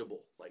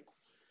legible. Like,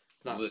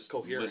 it's not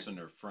coherent.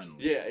 Listener friendly.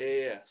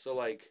 Yeah. So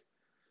like,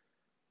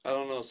 I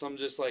don't know. Some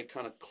just like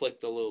kind of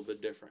clicked a little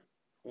bit different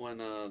when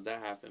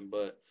that happened.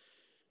 But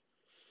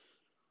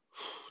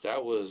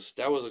that was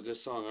a good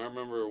song. I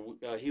remember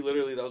he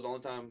literally, that was the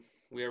only time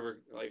we ever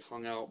like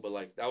hung out. But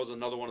like, that was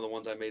another one of the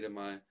ones I made in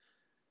my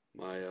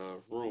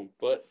room.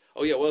 But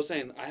oh yeah, what I was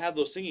saying, I have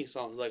those singing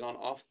songs like on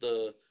Off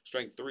the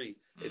Strength 3.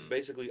 It's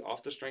basically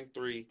Off the Strength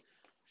 3,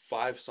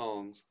 5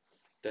 songs,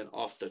 then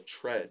Off the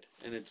Tread,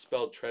 and it's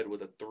spelled tread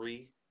with a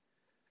 3.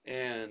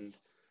 And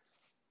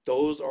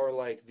those are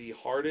like the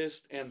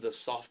hardest and the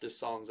softest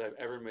songs I've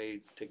ever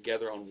made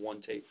together on one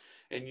tape.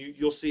 And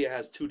you'll see it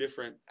has 2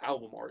 different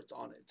album arts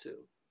on it too.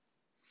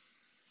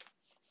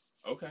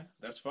 Okay,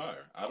 that's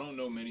fire. I don't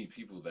know many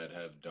people that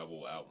have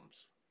double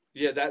albums.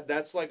 Yeah,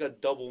 that's like a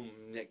double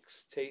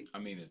mixtape. I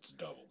mean, it's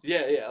double.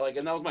 Yeah, like,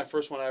 and that was my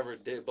first one I ever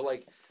did. But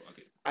like, Fuck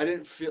it. I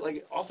didn't feel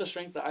like off the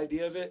strength, the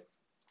idea of it.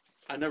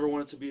 I never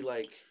wanted to be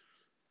like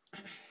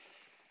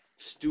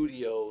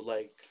studio,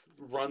 like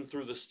run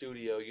through the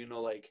studio. You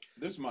know, like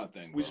This is my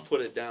thing, we bro. just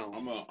put it down.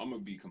 I'm gonna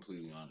be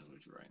completely honest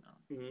with you right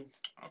now. Mm-hmm.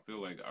 I feel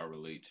like I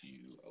relate to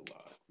you a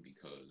lot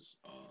because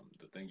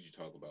the things you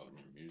talk about in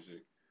your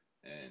music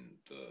and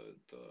the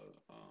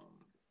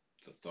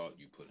thought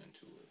you put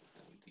into it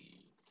and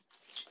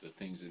the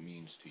things it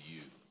means to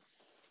you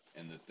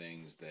and the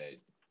things that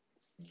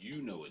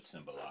you know it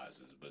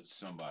symbolizes, but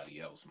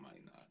somebody else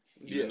might not.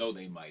 Even though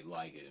they might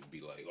like it and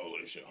be like, "Oh,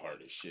 this shit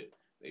hard as shit."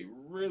 They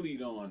really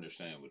don't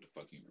understand what the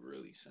fuck you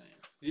really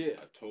saying. Yeah,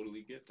 I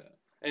totally get that.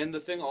 and the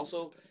thing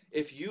also,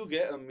 if you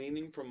get a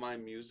meaning from my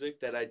music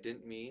that I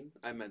didn't mean,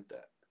 I meant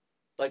that.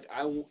 Like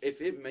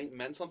if it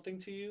meant something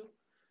to you,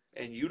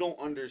 and you don't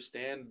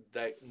understand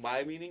that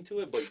my meaning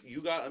to it, but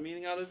you got a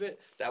meaning out of it,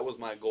 that was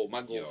my goal.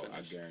 My goal. Yo, finished.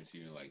 I guarantee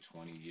you, in like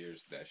 20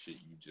 years, that shit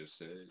you just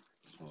said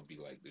is gonna be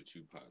like the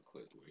Tupac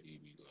clip where he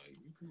be like,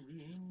 "You can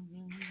be."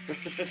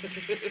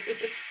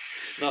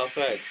 No,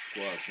 facts.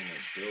 Squatch in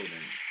the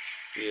building.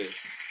 Yeah.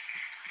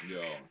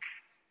 Yo.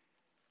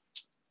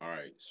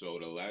 Alright, so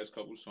the last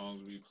couple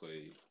songs we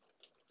played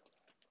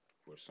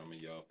were some of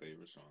y'all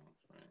favorite songs,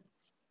 right?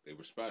 They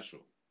were special.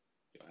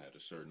 Y'all had a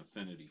certain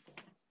affinity for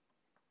them.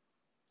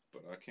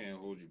 But I can't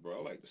hold you, bro.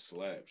 I like the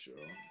slaps, yo.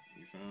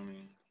 You feel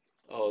me?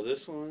 Oh,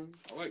 this one?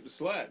 I like the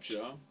slaps,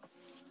 yo.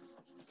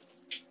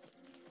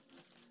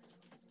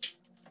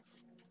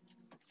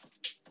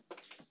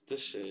 This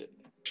shit.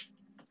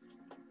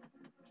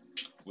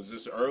 Was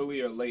this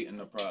early or late in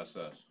the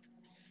process?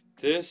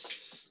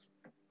 This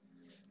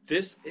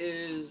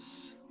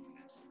is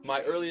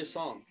my earliest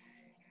song.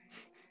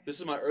 This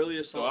is my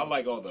earliest song. So I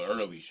like all the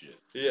early shit.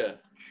 Yeah.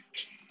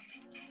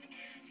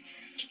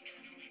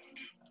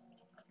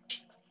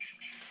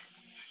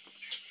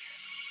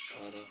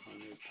 Got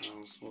 100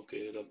 pounds, smoke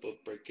it up,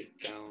 but break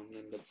it down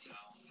in the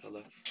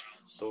cellar.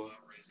 So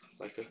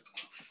like a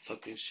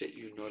talking shit,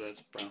 you know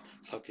that's brown.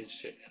 Talking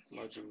shit,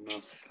 large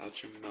mouth,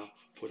 out your mouth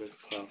for the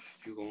clout.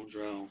 You gon'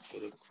 drown for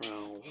the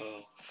crown.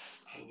 Wow,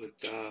 I would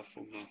die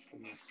for my,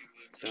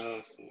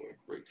 die for a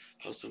break.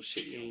 How some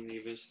shit you ain't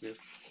even sniff.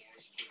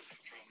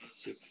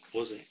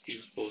 Wasn't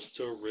even supposed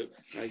to rip.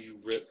 Now you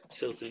rip,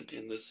 tilting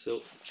in the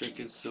silk,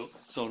 drinking silk,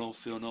 so don't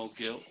feel no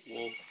guilt.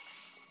 Whoa.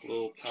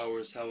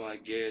 Willpower's how I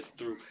get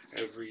through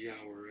every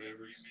hour, every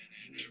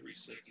minute, every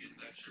second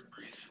that you're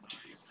breathing.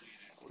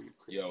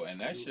 Yo,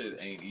 and that shit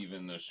ain't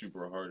even the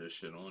super hardest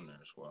shit on there,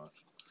 Squatch.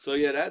 So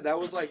yeah, that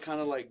was like kind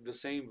of like the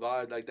same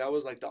vibe. Like that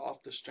was like the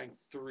Off the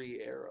Strength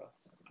 3 era.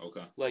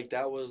 Okay. Like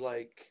that was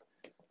like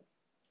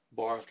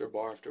bar after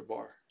bar after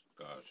bar.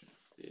 Gotcha.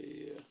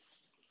 Yeah.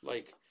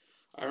 Like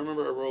I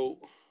remember I wrote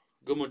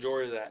a good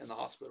majority of that in the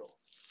hospital.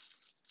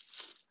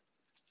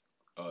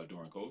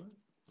 During COVID?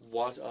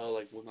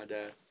 Like with my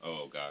dad.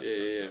 Oh, gotcha.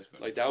 Yeah.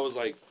 Gotcha. Like that was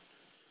like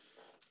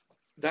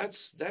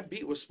that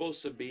beat was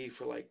supposed to be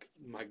for like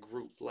my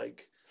group.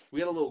 Like we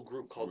had a little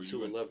group called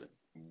 211.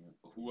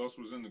 Who else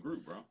was in the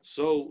group, bro?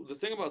 So the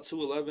thing about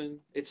 211,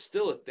 it's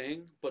still a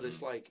thing, but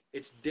it's like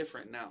it's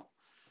different now.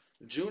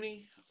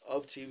 Junie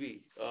of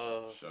TV.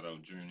 Shout out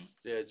Junie.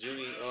 Yeah,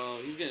 Junie.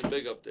 He's getting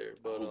big up there.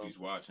 But I hope he's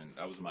watching.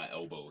 That was my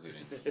elbow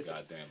hitting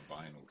goddamn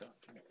vinyl.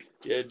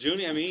 Yeah,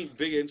 Junie. I mean,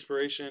 big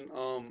inspiration.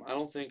 I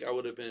don't think I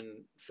would have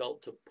been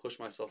felt to push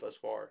myself as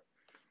far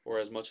or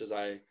as much as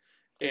I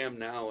am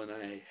now, and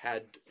I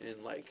had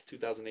in like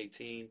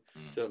 2018,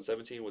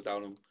 2017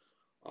 without him.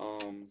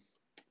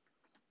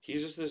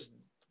 He's just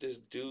this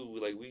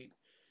dude. Like we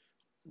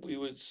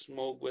would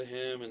smoke with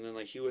him, and then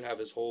like he would have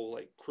his whole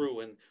like crew,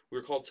 and we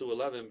were called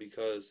 211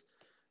 because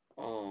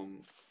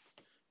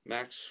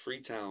Max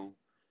Freetown,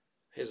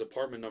 his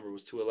apartment number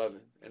was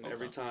 211, and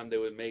every time they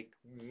would make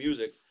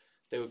music,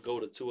 they would go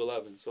to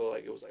 211. So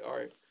like it was like, all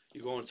right,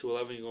 you go on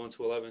 211, you go on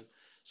 211.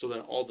 So then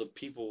all the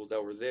people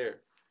that were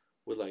there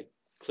would like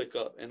click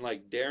up, and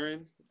like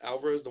Darren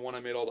Alvarez, the one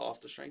I made all the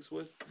Off the Strengths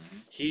with,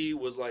 he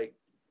was like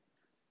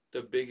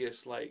the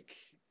biggest like.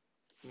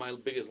 My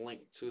biggest link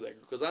to that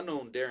because I've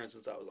known Darren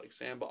since I was like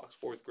sandbox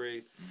 4th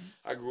grade.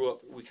 I grew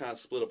up. We kind of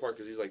split apart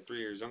because he's like 3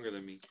 years younger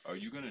than me. Are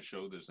you gonna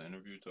show this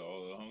interview to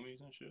all the homies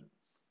and shit?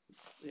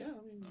 Yeah,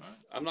 I mean, right.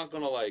 I'm not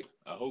gonna like.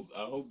 I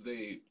hope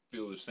they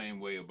feel the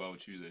same way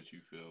about you that you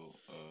feel.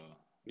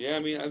 Yeah, I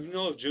mean, I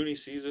know if Junie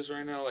sees this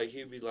right now, like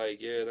he'd be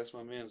like, "Yeah, that's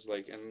my man's."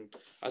 Like, and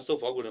I still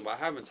fuck with him, but I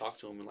haven't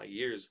talked to him in like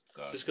years,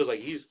 just because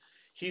like he's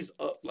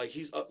up, like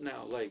he's up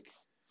now, like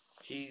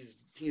he's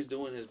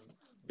doing his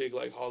big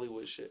like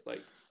Hollywood shit,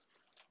 like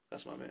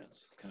that's my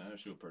man's. Can I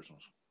ask you a personal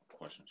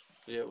question?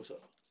 Yeah, what's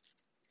up?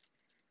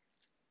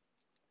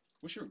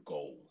 What's your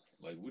goal?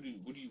 Like, what do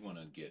you want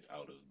to get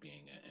out of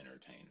being an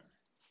entertainer,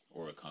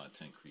 or a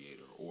content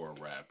creator, or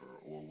a rapper,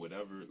 or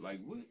whatever? Like,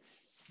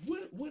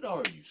 what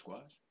are you,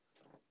 Squatch?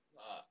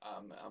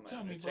 I'm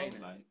an entertainer.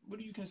 Bro, like, what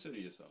do you consider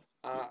yourself?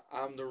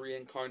 I'm the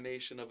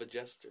reincarnation of a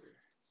jester.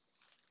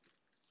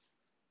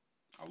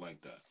 I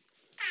like that.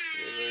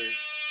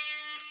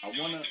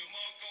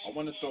 I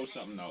wanna throw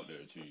something out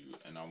there to you,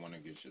 and I wanna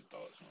get your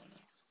thoughts on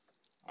it.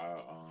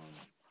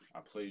 I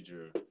played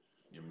your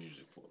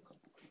music for a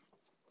couple people,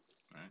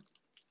 right?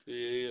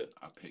 Yeah.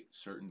 I picked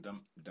certain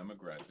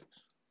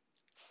demographics,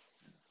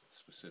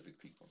 specific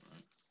people,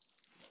 right?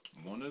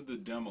 One of the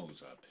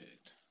demos I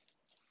picked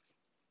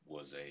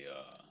was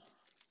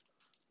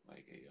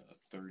like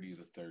a 30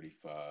 to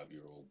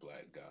 35-year-old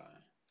black guy,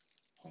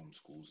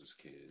 homeschools his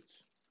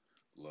kids,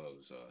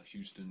 loves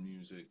Houston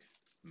music,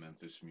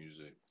 Memphis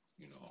music,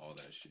 you know, all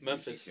that shit.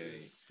 Memphis UGK,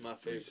 is my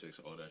favorite. 36,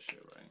 all that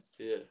shit, right?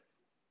 Yeah.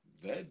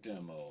 That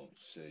demo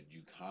said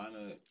you kind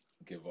of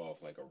give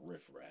off like a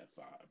riff-raff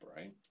vibe,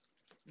 right?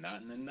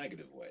 Not in a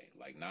negative way,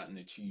 like not in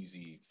the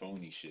cheesy,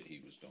 phony shit he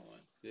was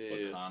doing,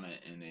 but kind of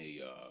in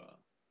a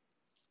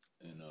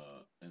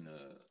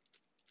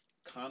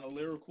kind of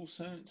lyrical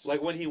sense.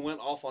 Like when he went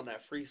off on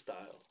that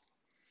freestyle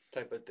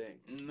type of thing.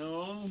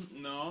 No,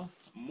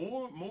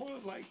 more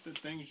like the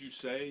things you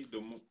say,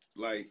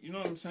 like, you know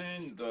what I'm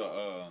saying,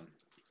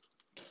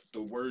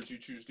 the words you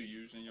choose to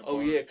use in your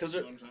bars, yeah, because you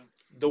know what I'm saying?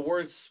 The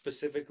words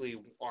specifically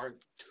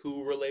aren't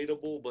too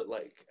relatable, but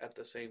like at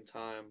the same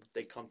time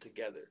they come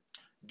together.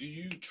 Do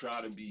you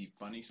try to be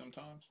funny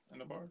sometimes in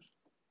the bars?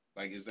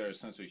 Like, is there a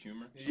sense of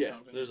humor? Yeah,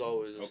 there's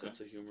always a sense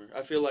of humor.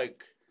 I feel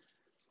like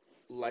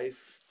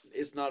life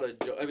is not a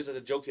joke. I mean, it's a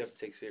joke you have to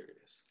take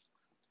serious.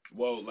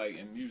 Well, like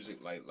in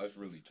music, like let's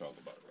really talk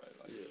about it, right?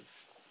 Like, yeah.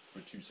 For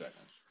 2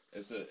 seconds,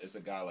 it's a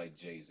guy like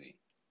Jay-Z.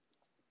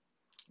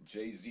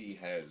 Jay-Z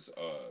has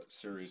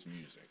serious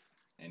music,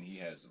 and he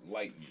has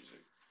light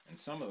music, and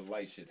some of the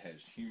light shit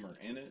has humor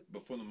in it.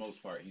 But for the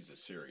most part, he's a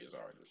serious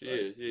artist.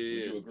 Right?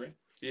 Yeah. Would you agree?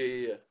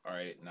 Yeah. All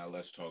right, now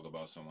let's talk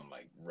about someone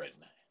like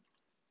Redman.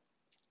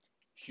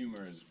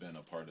 Humor has been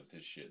a part of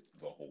his shit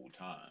the whole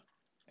time.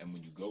 And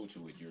when you go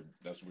to it,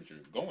 that's what you're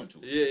going to.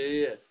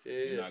 Yeah.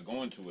 You're not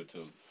going to it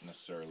to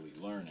necessarily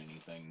learn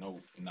anything. No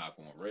knock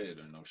on red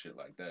or no shit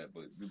like that.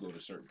 But you go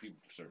to certain people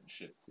for certain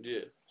shit.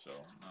 Yeah. So,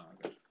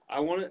 I guess. I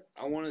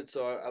want it.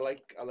 So I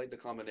like the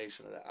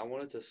combination of that. I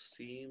want it to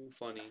seem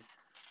funny,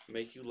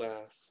 make you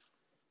laugh,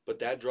 but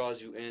that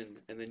draws you in.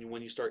 And then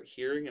when you start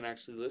hearing and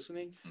actually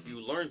listening, you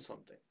learn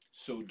something.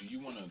 So do you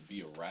want to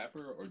be a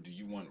rapper, or do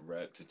you want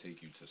rap to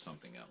take you to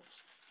something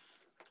else?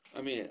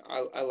 I mean,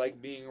 I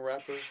like being a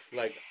rapper.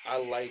 Like, I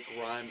like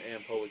rhyme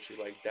and poetry.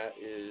 Like, that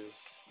is...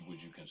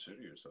 Would you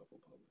consider yourself a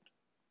poet?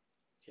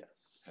 Yes.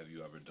 Have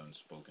you ever done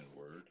spoken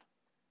word?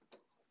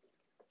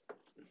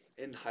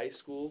 In high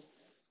school,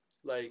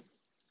 like,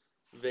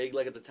 vague,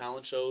 like at the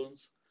talent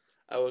shows,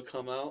 I would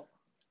come out.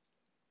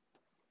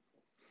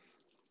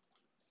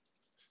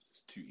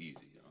 It's too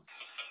easy, yo.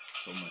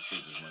 So much shit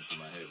just went through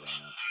my head right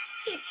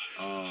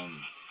now.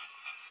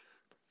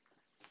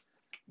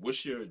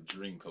 What's your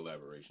dream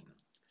collaboration?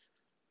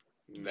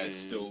 That's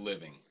still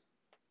living.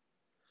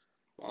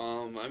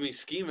 I mean,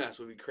 Ski Mask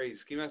would be crazy.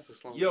 Ski Mask the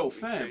Slump. Yo, would be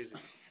fam. crazy.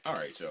 All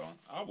right, y'all.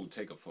 I will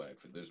take a flag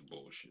for this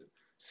bullshit.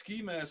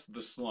 Ski Mask,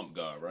 the Slump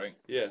God, right?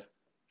 Yeah.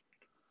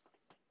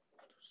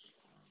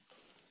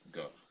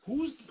 Go.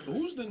 Who's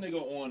the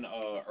nigga on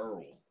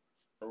Earl?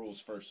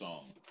 Earl's first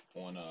song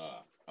on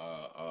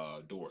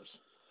Doors.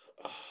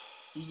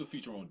 Who's the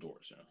feature on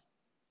Doors? Yeah.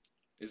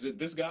 Is it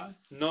this guy?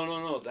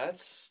 No.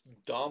 That's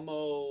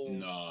Damo.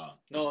 Nah.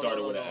 No, it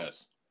started with no. an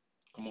S.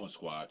 Come on,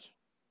 Squatch.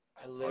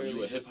 Are Are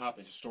you a hip hop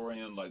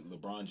historian like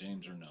LeBron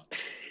James or no?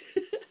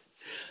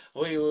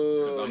 Wait.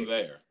 Because I'm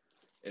there.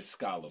 It's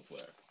Scholar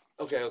Flare.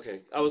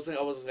 Okay. I was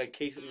like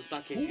Casey. It's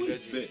not Casey. Who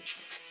is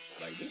this?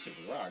 Like, this is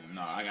rock.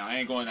 Nah, I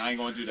ain't going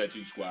to do that to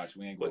you, Squatch.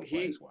 We ain't going to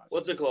play Squatch.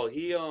 What's it called?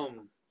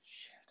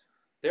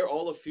 They're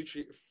all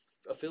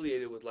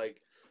affiliated with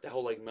like that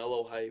whole like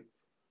mellow hype,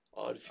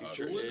 Odd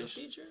Future. Who was the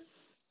feature?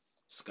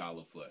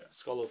 Scholar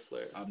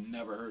Flare. I've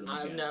never heard of him.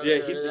 I've never Yeah,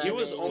 heard of that he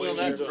was name only on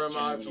that from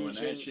Odd doing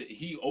Future. that shit.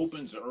 He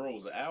opens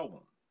Earl's album.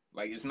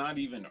 Like, it's not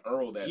even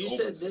Earl that You opens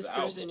said this his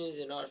person album. is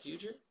in Odd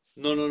Future?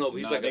 No.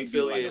 He's like they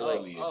do, like, affiliated.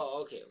 early.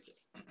 Oh, okay.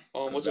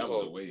 What's it That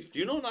was a called? wave. Do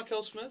you know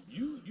Nakel Smith?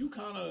 You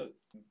kind of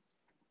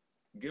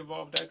give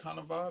off that kind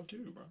of vibe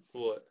too, bro.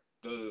 What?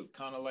 The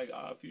kind of like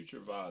Odd Future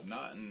vibe.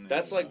 Not in.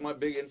 That's like my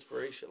big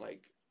inspiration.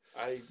 Like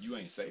You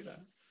ain't say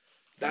that.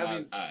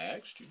 I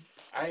asked you.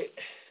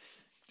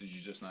 Did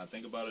you just not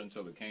think about it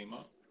until it came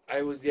up?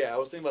 I was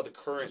thinking about the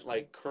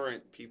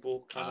current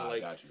people kind of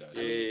like. Got you.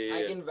 Yeah.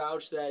 I can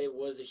vouch that it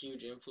was a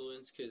huge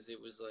influence because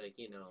it was like,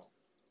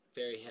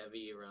 very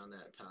heavy around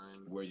that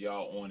time. Were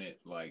y'all on it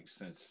like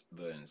since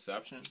the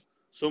inception?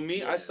 So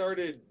I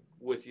started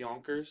with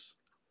Yonkers.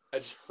 I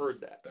just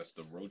heard that. That's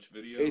the Roach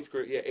video. 8th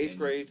grade. Yeah, 8th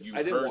grade.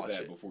 I didn't watch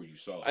it before you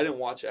saw it. I didn't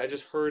watch it. I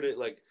just heard it.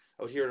 Like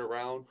I would hear it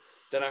around.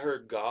 Then I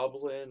heard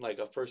Goblin, like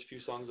the first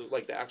few songs,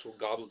 like the actual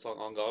Goblin song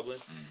on Goblin.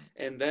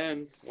 And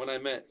then when I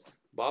met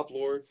Bop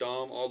Lord,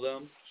 Dom, all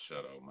them. Shout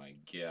out my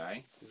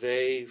guy.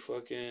 They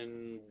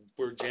fucking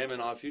were jamming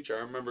Odd Future.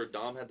 I remember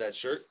Dom had that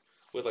shirt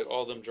with like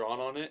all them drawn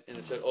on it, and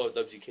it said,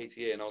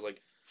 WGKTA, and I was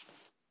like,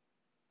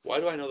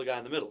 why do I know the guy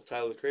in the middle,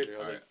 Tyler the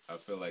Creator? I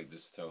feel like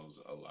this tells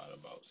a lot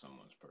about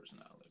someone's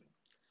personality.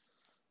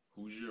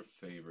 Who's your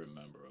favorite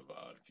member of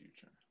Odd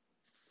Future?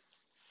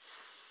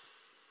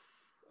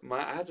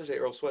 I have to say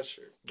Earl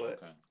Sweatshirt, but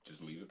Okay,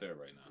 just leave it there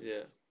right now.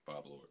 yeah.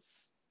 Bob Lord.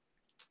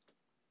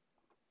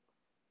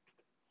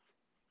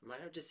 Might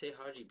have to say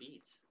Haji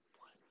Beats.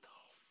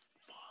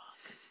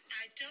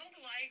 I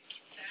don't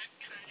like that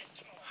kind of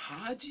talk.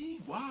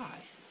 Haji? Why?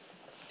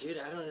 Dude,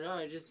 I don't know.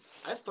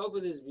 I fuck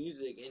with his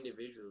music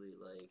individually,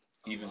 like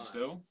Even lot.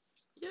 still?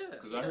 Yeah,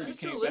 'Cause I heard he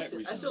still came back listen. I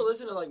recently. still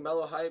listen to like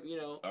Mellow Hype. You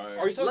know, All right.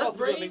 Are you talking Left about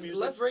people that make Brain.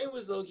 music? Left Brain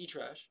was low key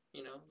trash.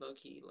 You know, low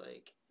key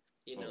like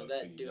Hold on,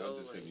 that see, y'all duo.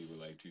 just hit Like, me with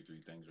like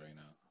 2-3 things right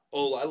now.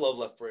 Oh, I love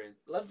Left Brain.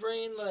 Left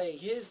Brain, like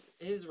his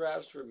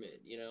raps were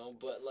mid. You know,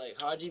 but like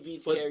Haji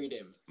Beats But carried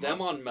him.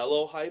 Them on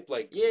Mellow Hype,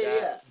 like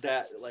Yeah.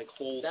 that like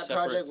whole That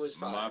separate. project was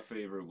fire. My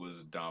favorite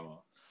was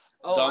Damo.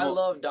 Oh, I Damo-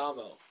 love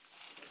Damo.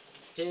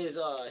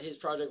 His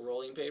project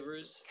Rolling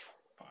Papers,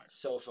 Fire.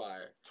 so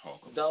fire.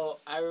 Talk about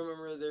Though I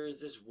remember there's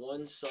this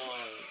one song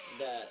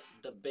that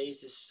the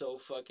bass is so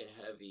fucking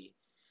heavy,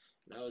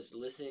 and I was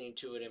listening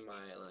to it in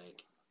my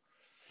like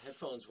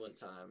headphones one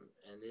time,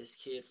 and this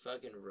kid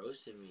fucking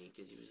roasted me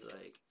because he was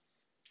like,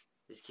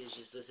 "This kid's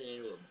just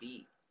listening to a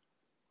beat."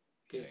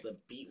 Because Yeah. the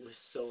beat was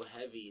so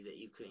heavy that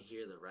you couldn't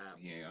hear the rap.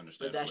 He ain't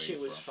understand But that the shit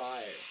wave, was bro.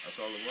 fire. That's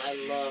all it was. I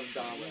love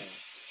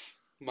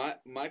Damo.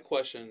 My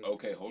question.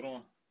 Okay, hold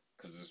on.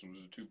 Because this was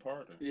a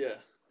two-parter. Yeah.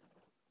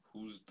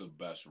 Who's the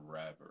best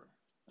rapper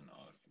in the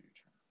odd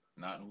future?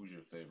 Not who's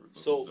your favorite,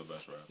 but So, who's the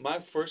best rapper? My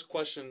first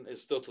question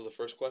is still to the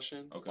first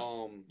question. Okay.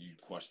 You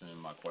questioning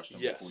my question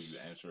Yes. before you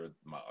answer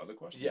my other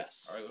question?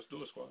 Yes. All right, let's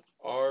do it, Squatch.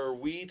 Are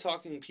we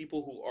talking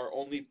people who are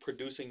only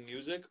producing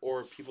music,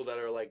 or people that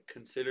are like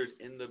considered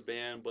in the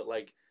band, but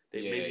like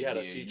they maybe had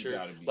a you feature,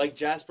 gotta be- like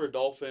Jasper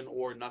Dolphin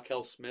or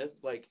Nakel Smith?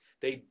 Like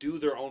they do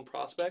their own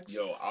prospects.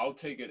 Yo, I'll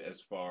take it as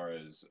far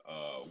as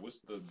what's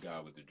the guy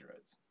with the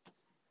dreads?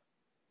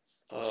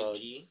 Mike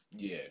G.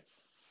 Yeah,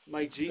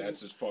 Mike G.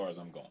 that's as far as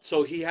I'm going.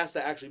 So he has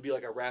to actually be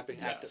like a rapping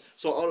Yes. actor.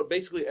 So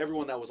basically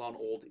everyone that was on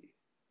Oldie,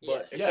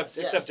 but Yes.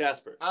 except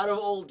Jasper. Out of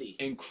Oldie.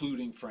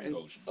 Including Frank And-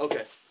 Ocean.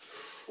 Okay.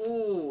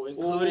 Ooh,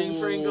 including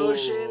Frank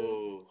Ocean.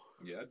 Ooh.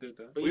 Yeah, I did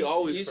that. But We you,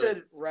 always you heard-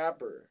 said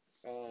rapper.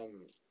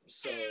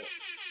 So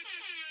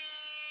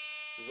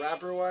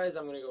rapper wise,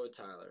 I'm gonna go with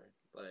Tyler.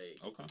 Like,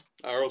 Okay.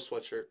 Earl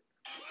Sweatshirt.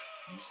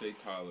 You say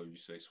Tyler, you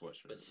say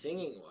Sweatshirt. but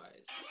singing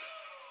wise,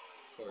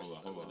 of course,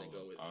 I'm gonna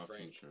go with Our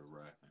Frank. future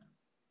rapping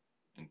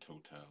in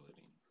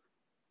totality.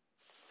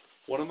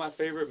 One of my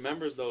favorite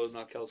members though is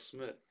Nakel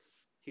Smith.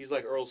 He's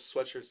like Earl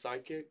Sweatshirt's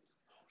sidekick.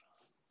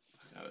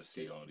 I gotta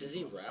see all these. Does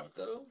he rap motherfuckers.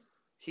 though?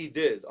 He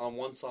did on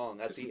one song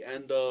at the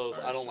end of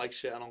Alright, I Don't so- Like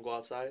Shit, I Don't Go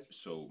Outside.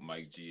 So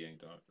Mike G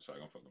ain't dog. So I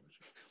gonna fuck with you.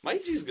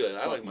 Mike G's good.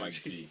 I Fuck like Mike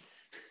G.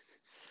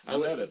 I I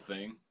like- let a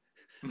thing.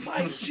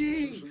 Mike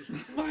G!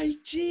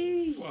 Mike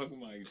G! Fuck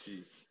Mike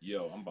G.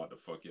 Yo, I'm about to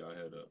fuck y'all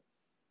head up.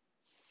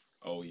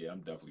 Oh yeah, I'm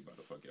definitely about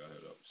to fuck y'all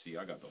head up. See,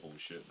 I got the whole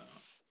shit now.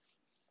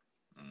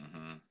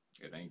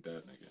 It ain't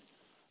that nigga.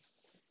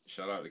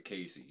 Shout out to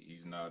Casey.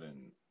 He's not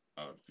in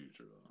our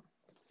future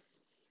though.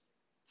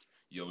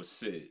 Yo, it's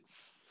Sid.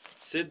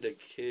 Sid the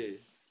Kid.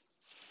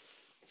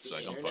 It's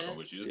like I'm Internet? fucking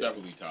with you. It's Yeah.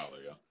 definitely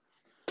Tyler, yo.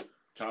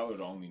 Tyler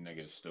the only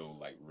nigga still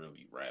like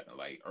really rapping.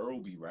 Like Earl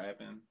be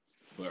rapping,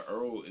 but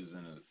Earl is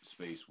in a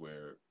space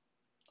where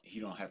he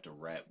don't have to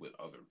rap with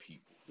other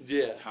people.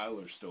 Yeah.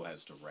 Tyler still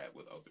has to rap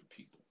with other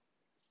people.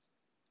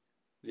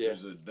 Yeah.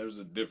 There's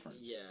a difference.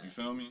 Yeah. You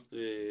feel me?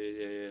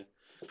 Yeah.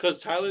 Because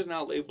Tyler's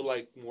now labeled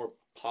like more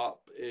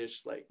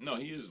pop-ish. Like, No,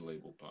 he is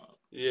label pop.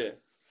 yeah.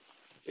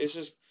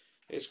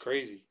 It's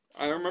crazy.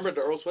 I remember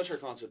the Earl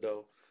Sweatshirt concert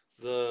though.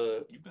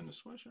 You been to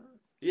Sweatshirt?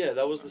 Yeah,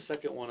 that was the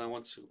second one I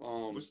went to.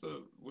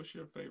 What's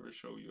your favorite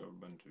show you ever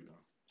been to? Though?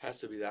 Has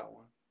to be that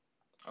one.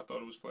 I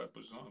thought it was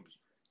Flatbush Zombies.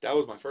 That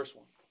was my first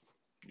one.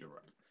 You're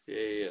right.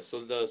 Yeah.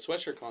 So the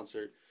Sweatshirt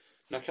concert,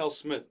 Nakel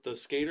Smith, the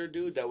skater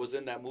dude that was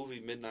in that movie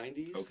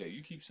mid-90s. Okay,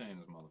 you keep saying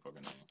this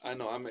motherfucker name. I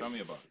know. Tell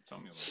me about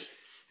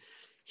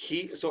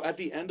it. So at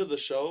the end of the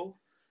show,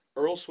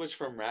 Earl switched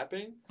from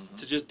rapping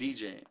to just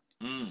DJing.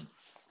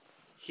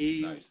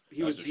 He Nice.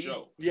 he was That's a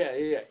show.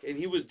 Yeah, and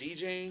he was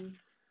DJing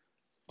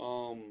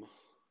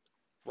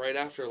right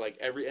after like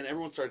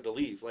everyone started to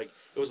leave. Like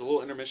it was a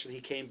little intermission,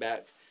 he came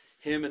back.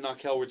 Him and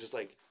Nakel were just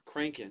like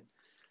cranking.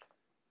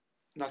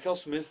 Nakel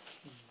Smith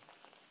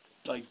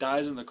like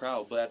dies in the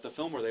crowd, but at the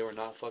Fillmore they were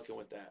not fucking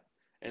with that.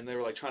 And they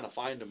were like trying to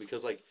find him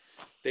because like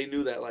they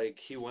knew that like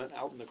he went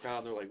out in the crowd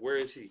and they're like, where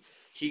is he?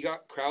 He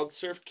got crowd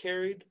surf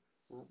carried,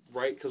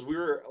 right? Because we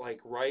were like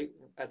right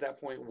at that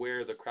point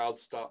where the crowd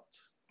stopped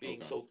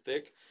being so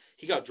thick.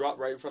 He got dropped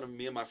right in front of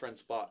me and my friend's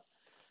spot.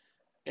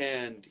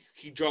 And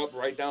he dropped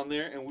right down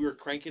there and we were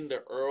cranking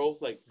to Earl,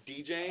 like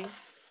DJing.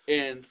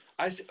 And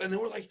then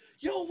we're like,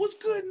 yo, what's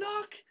good,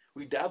 Knock?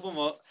 We dap him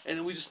up and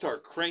then we just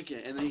start cranking.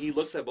 And then he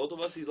looks at both of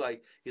us. He's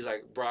like,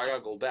 bro, I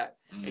gotta go back.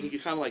 And he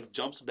kind of like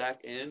jumps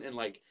back in and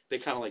like they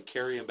kind of like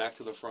carry him back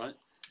to the front.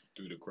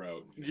 Through the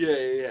crowd.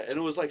 Yeah. And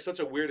it was like such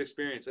a weird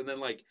experience. And then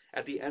like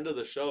at the end of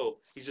the show,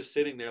 he's just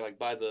sitting there like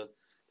by the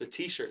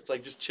t-shirts,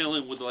 like just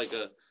chilling with like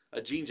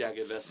a jean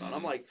jacket vest on.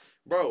 I'm like,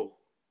 bro,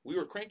 we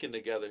were cranking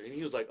together. And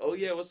he was like, oh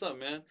yeah, what's up,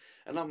 man?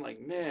 And I'm like,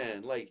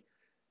 man, like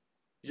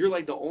you're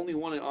like the only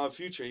one in Odd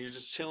Future, and you're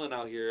just chilling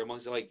out here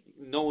amongst like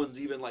no one's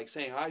even like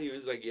saying hi to you.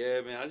 He's like,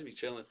 yeah, man, I just be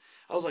chilling.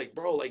 I was like,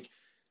 bro,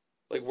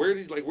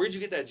 where'd you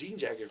get that jean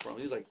jacket from?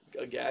 He's like,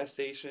 a gas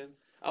station.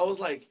 I was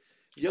like,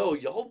 yo,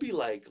 y'all be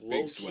like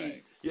low Big key,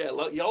 swag. yeah,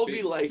 y'all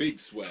be like big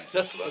swag.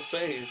 That's what I'm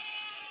saying.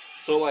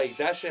 So like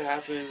that shit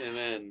happened, and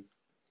then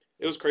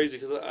it was crazy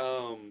because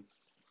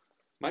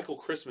Michael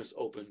Christmas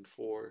opened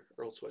for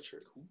Earl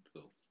Sweatshirt. Who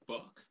the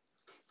fuck?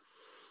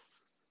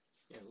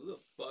 Yeah, who the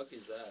fuck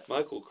is that?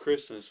 Michael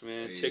Christmas,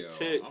 man, Hey, tick yo,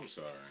 tick. I'm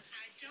sorry.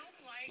 I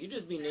don't like You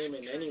just be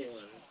naming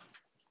anyone.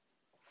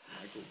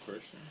 Michael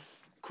Christian.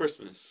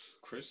 Christmas.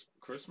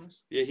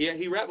 Christmas? Yeah,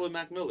 he rapped with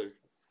Mac Miller.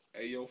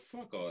 Hey, yo,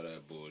 fuck all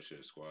that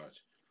bullshit,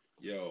 Squatch.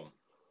 Yo.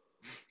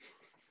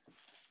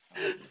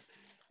 I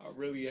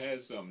really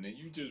had something, and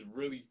you just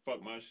really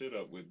fucked my shit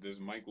up with this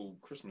Michael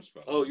Christmas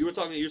fella. Oh, you're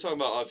talking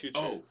about Odd Future.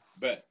 Oh,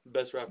 bet.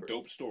 Best rapper.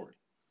 Dope story.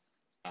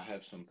 I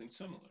have something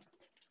similar.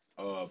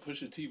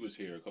 Pusha T was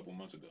here a couple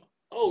months ago.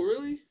 Oh,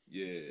 really?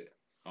 Yeah.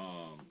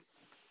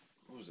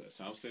 What was that?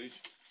 Soundstage?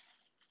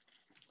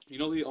 You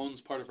know he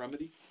owns part of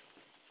Remedy?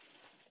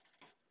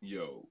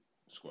 Yo,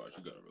 Squatch,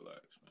 you gotta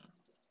relax, man.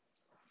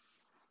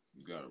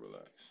 You gotta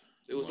relax.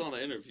 It was on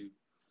an interview.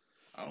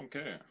 I don't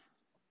care.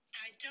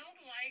 I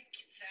don't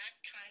like that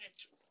kind of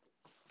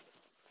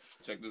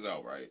Check this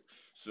out, right?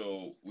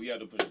 So we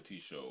had the Pusha T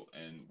show,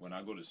 and when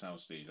I go to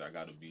Soundstage, I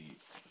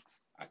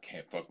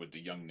can't fuck with the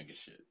young nigga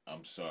shit.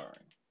 I'm sorry.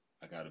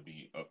 I gotta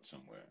be up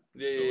somewhere.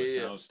 Yeah, so yeah, at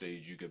yeah.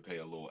 Soundstage, you could pay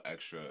a little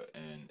extra,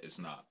 and it's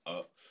not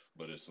up,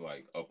 but it's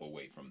like up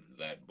away from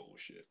that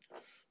bullshit.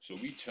 So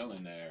we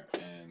chilling there,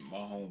 and my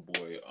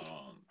homeboy,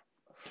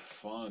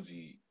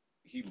 Fonzie,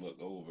 he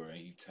looked over and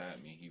he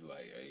tapped me. He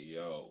like, hey,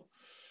 yo,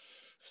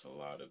 it's a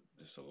lot of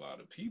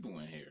people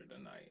in here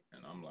tonight.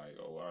 And I'm like,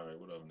 oh, all right,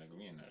 whatever, nigga.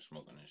 We in there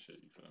smoking and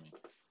shit, you feel me?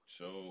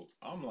 So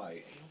I'm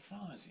like, hey,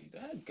 Fonzie,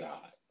 that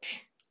guy,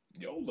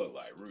 yo, look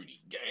like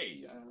Rudy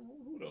Gay.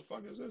 Who the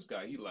fuck is this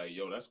guy? He like,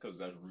 yo, that's because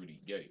that's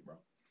Rudy Gay, bro.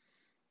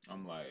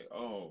 I'm like, oh,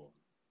 all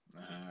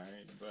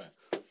right, bet.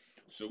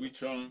 So we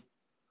chilling.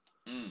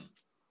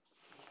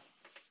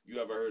 You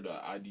ever heard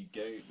of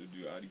IDK, the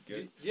dude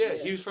IDK? Yeah,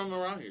 he was from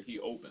around here. He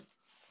opened.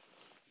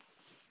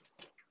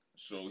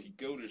 So he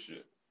killed his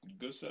shit.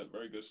 Good set,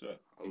 very good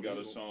set. He got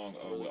a song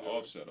with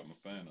Offset I'm a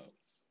fan of.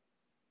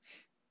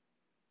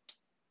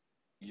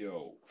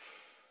 Yo,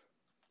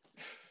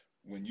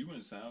 when you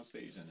in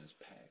Soundstage and it's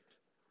packed,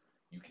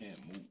 you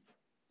can't move.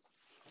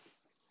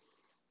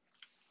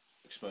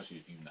 Especially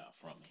if you're not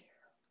from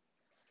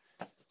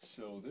here.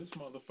 So this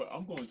motherfucker,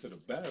 I'm going to the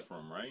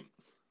bathroom, right?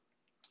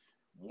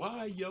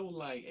 Why, yo,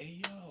 like,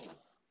 hey, yo,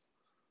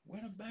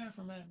 where the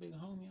bathroom at, big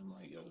homie? I'm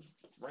like, yo,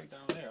 it's right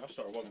down there. I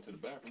start walking to the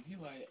bathroom. He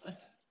like,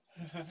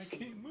 I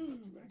can't move.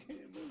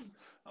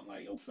 I'm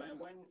like, yo, fam,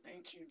 why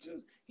ain't you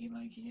just... He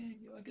like, yeah,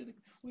 yo,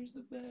 where's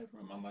the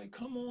bathroom? I'm like,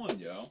 come on,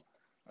 yo.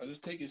 I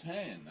just take his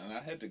hand, and I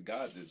had to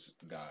guide this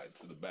guy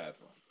to the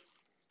bathroom.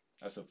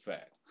 That's a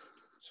fact.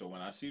 So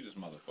when I see this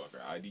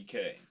motherfucker,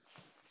 IDK,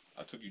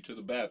 I took you to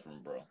the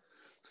bathroom, bro.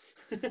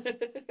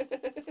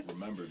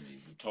 Remember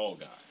me, the tall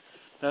guy.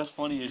 That's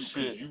funny as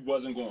shit. You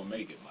wasn't gonna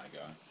make it, my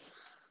guy.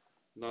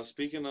 Now,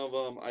 speaking of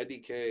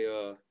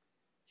IDK,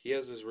 he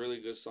has this really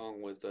good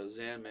song with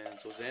Zan Man.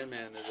 So Zan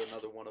Man is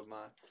another one of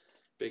my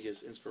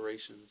biggest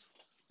inspirations.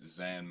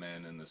 Zan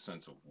Man in the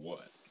sense of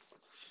what?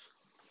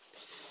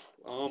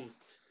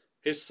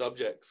 His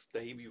subjects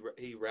that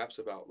he raps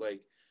about,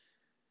 like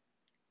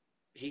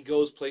he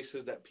goes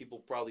places that people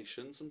probably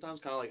shouldn't sometimes,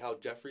 kind of like how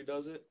Jeffrey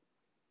does it.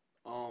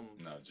 No,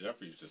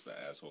 Jeffrey's just an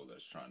asshole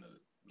that's trying to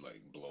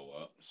like blow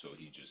up, so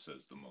he just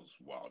says the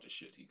most wildest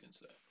shit he can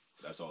say.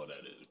 That's all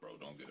that is, bro.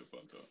 Don't get it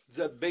fucked up.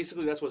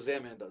 Basically, that's what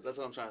Zan Man does. That's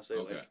what I'm trying to say.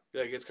 Okay.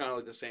 Like it's kind of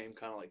like the same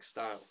kind of like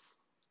style.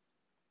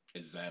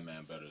 Is Zan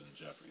Man better than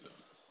Jeffrey though?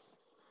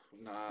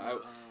 Nah,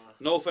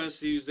 no offense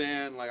to you,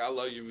 Zan. Like I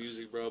love your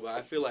music, bro, but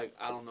I feel like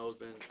I don't know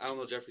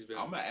Jeffrey's been.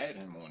 I'm gonna add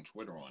him on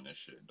Twitter on this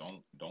shit.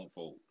 Don't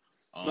fold.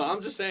 No,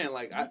 I'm just saying,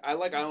 like I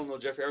don't know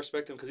Jeffrey. I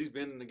respect him because he's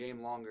been in the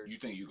game longer. You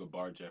think you could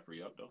bar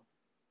Jeffrey up though?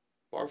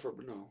 Bar for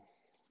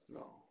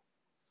no.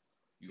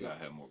 You gotta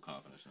have more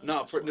confidence.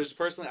 No, just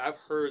personally, I've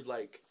heard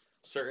like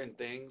certain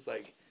things.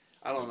 Like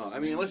I don't know. I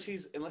mean, unless he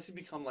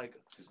become like.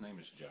 His name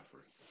is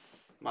Jeffrey.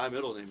 My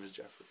middle name is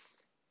Jeffrey.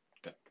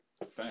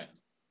 Fan,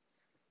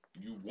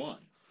 you won.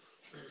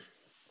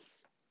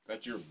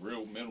 That's your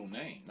real middle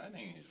name. That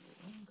ain't his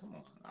real name. Come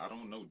on. I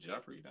don't know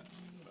Jeffrey.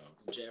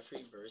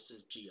 Jeffrey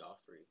versus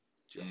Geoffrey.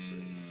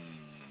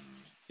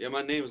 Yeah,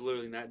 my name is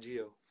literally not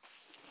Geo.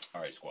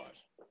 All right,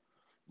 Squatch.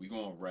 We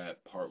gonna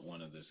wrap part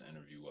 1 of this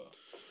interview up.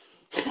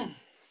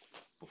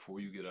 Before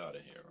you get out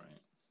of here,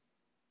 right?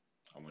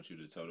 I want you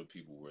to tell the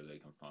people where they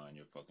can find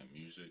your fucking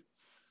music,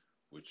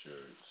 what your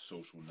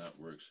social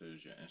networks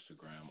is, your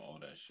Instagram, all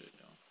that shit,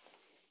 yo.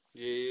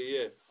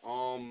 Yeah.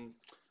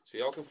 So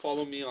y'all can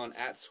follow me on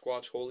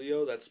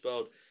 @SquatchHolio. That's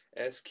spelled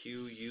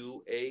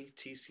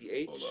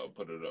SQUATCH. Hold on,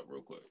 put it up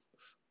real quick.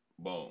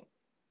 Boom.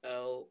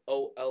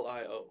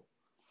 LOLIO.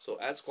 So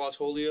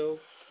 @SquatchHolio.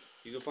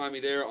 You can find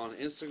me there on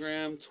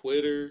Instagram,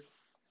 Twitter,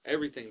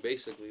 everything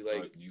basically.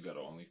 Like, you got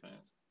an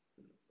OnlyFans?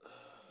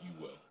 You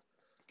will.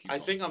 Keep I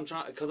going. think I'm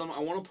trying because I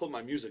want to put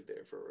my music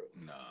there for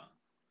real. Nah,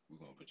 we're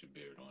gonna put your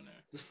beard on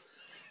there.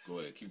 Go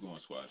ahead, keep going,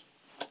 Squatch.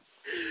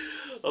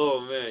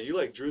 Oh man, you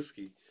like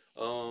Drewski.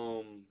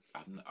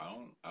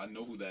 I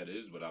know who that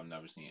is, but I've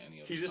never seen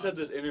any of. He just had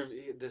this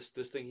interview, this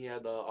thing. He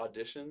had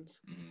auditions,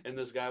 and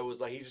this guy was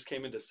like, he just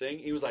came in to sing.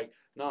 He was like,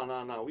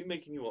 nah, we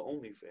making you an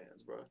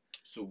OnlyFans, bro.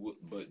 So,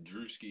 but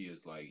Drewski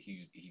is like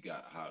he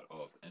got hot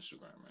off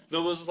Instagram, right?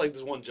 No, it was just like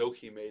this one joke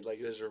he made.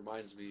 Like, this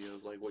reminds me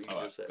of like what you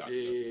just said. Gotcha.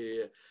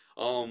 Yeah.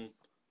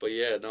 But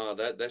yeah, no,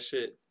 that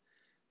shit,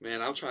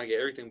 man. I'm trying to get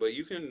everything, but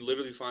you can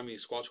literally find me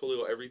Squatch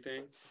Julio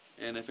everything,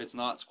 and if it's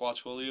not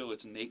Squatch Julio,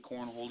 it's Nate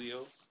Corn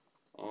Julio.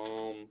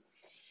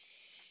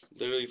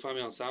 Literally find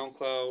me on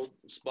SoundCloud,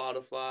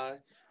 Spotify.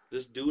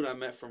 This dude I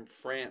met from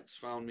France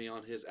found me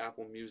on his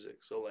Apple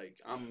Music. So like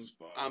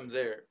I'm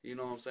there. You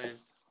know what I'm saying?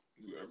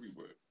 You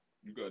everywhere.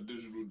 You got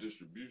digital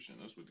distribution.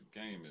 That's what the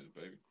game is,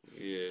 baby.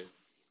 Yeah.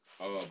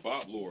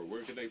 Bob Lord,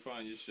 where can they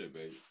find your shit,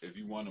 baby? If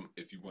you want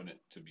it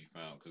to be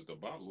found, because the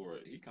Bob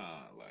Lord, he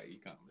kind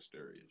of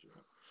mysterious, yo.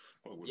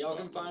 Y'all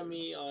can find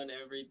me on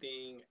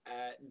everything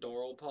at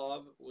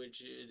Doralpop,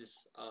 which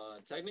is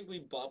technically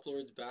Bob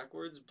Lord's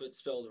backwards, but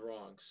spelled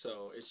wrong.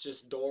 So it's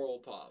just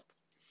Doralpop.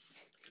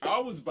 I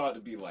was about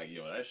to be like,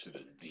 yo, that shit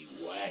is the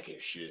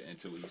wackest shit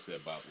until he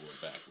said Bob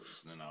Lord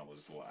backwards. And then I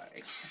was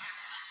like,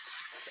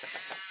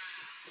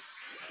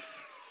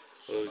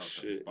 oh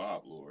shit.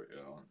 Bob Lord,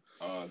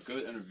 yo.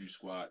 Good interview,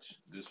 Squatch.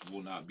 This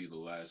will not be the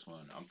last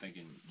one. I'm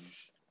thinking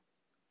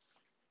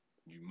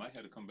you might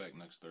have to come back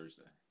next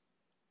Thursday.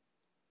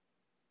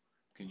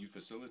 Can you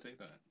facilitate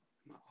that?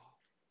 I'm off.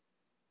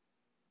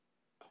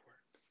 I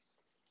work.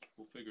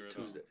 We'll figure it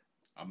Tuesday.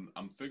 out.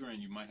 I'm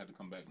figuring you might have to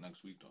come back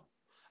next week though.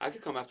 I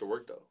could come after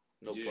work though.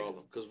 No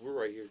problem. Because we're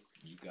right here.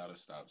 You gotta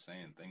stop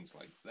saying things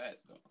like that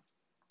though.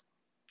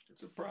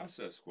 It's a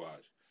process,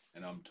 Squatch.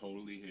 And I'm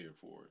totally here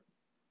for it.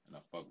 And I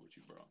fuck with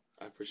you, bro.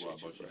 I appreciate you. I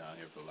brought you down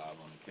here for Live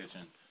on the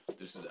Kitchen.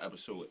 This is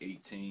episode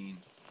 18.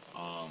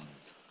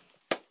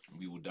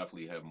 We will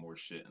definitely have more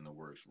shit in the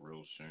works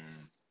real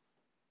soon.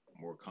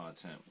 More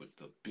content with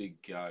the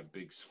big guy,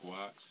 Big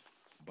Squatch.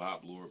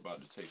 Bob Lord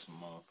about to take some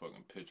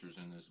motherfucking pictures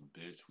in this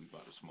bitch. We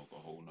about to smoke a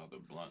whole nother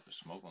blunt. The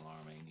smoke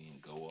alarm ain't even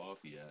go off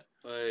yet.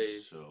 Hey.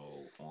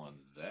 So on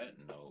that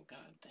note,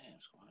 goddamn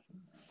Squatch.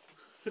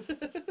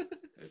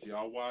 If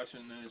y'all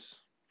watching this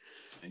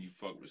and you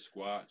fuck with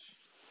Squatch,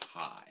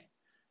 hi.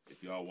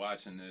 If y'all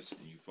watching this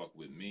and you fuck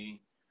with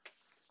me,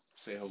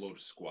 say hello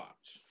to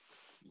Squatch.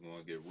 You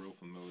want to get real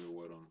familiar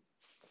with him.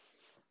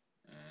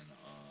 And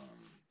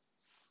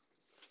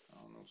I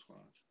don't know,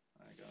 Squatch.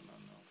 I ain't got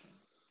nothing else.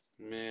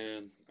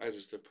 Man, I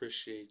just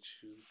appreciate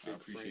you. I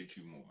appreciate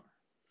you more.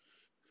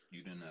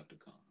 You didn't have to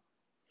come.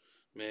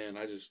 Man,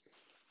 I just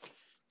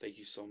thank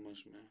you so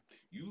much, man.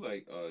 You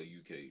like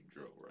UK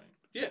drill, right?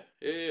 Yeah.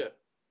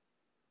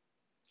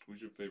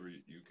 Who's your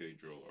favorite UK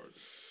drill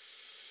artist?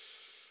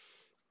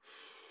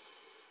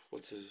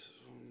 What's his?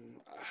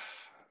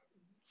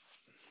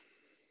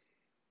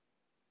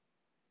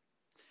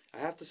 I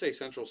have to say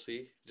Central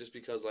C, just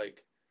because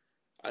like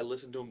I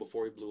listened to him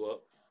before he blew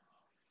up.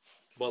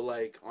 But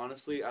like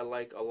honestly, I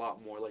like a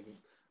lot more like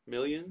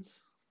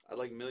Millions. I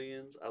like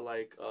Millions. I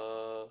like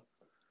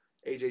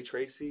AJ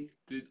Tracy.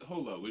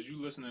 Hold up, was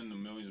you listening to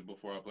Millions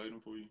before I played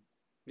them for you?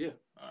 Yeah.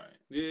 All right.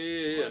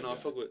 Yeah. No, I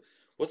fuck with.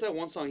 What's that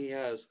one song he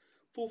has?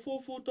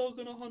 444 dog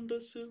and a Honda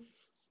Civ.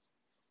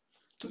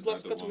 Two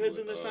blocks got two heads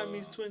in the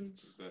Siamese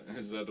twins.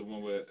 Is that the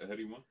one with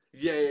Heady One?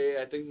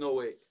 Yeah. I think no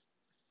wait.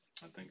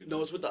 I think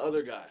it's with the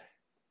other guy.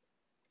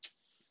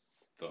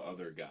 The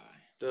other guy.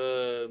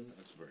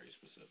 That's very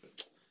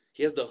specific.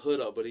 He has the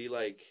hood up, but he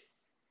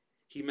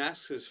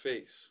masks his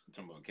face. You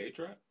talking about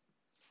K-Trap?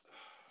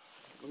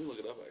 Let me look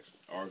it up actually.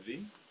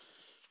 RV?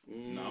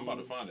 No, I'm about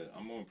to find it.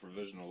 I'm on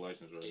provisional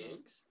license right now.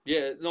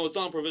 Yeah, no, it's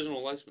on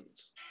provisional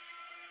license.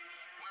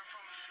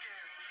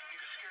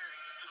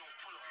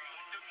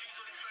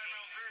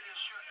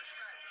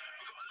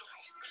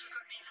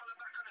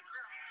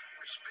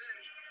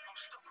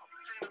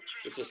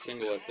 It's a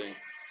single, I think.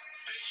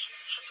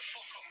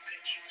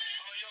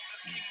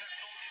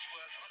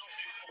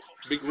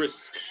 Big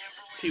Risk.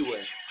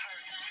 T-Way.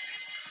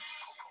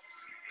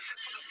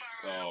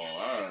 Oh,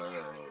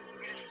 alright.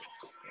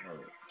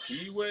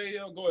 T-Way,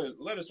 yo, go ahead.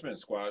 Let us spin,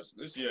 Squatch.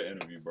 This is your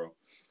interview, bro.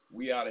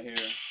 We out of here.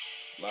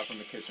 Live from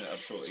the Kitchen,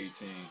 episode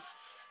 18.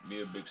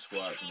 Me and Big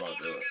Squatch about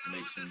to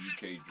make some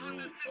UK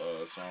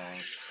drill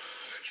songs.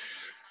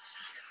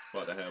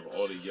 About to have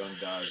all the young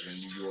guys in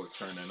New York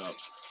turning up.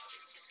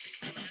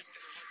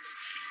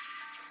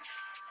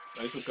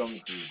 Thanks for coming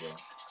through, bro.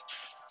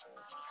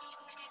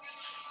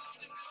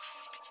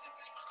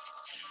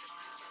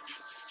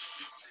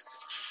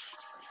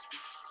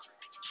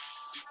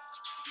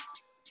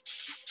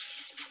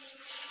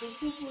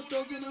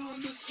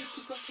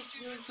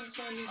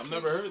 I've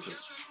never heard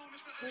this.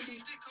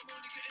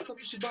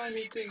 You should buy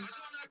me things.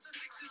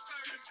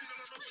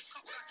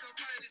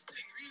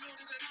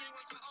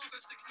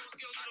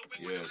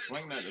 Yeah,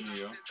 swing that to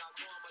me, yo.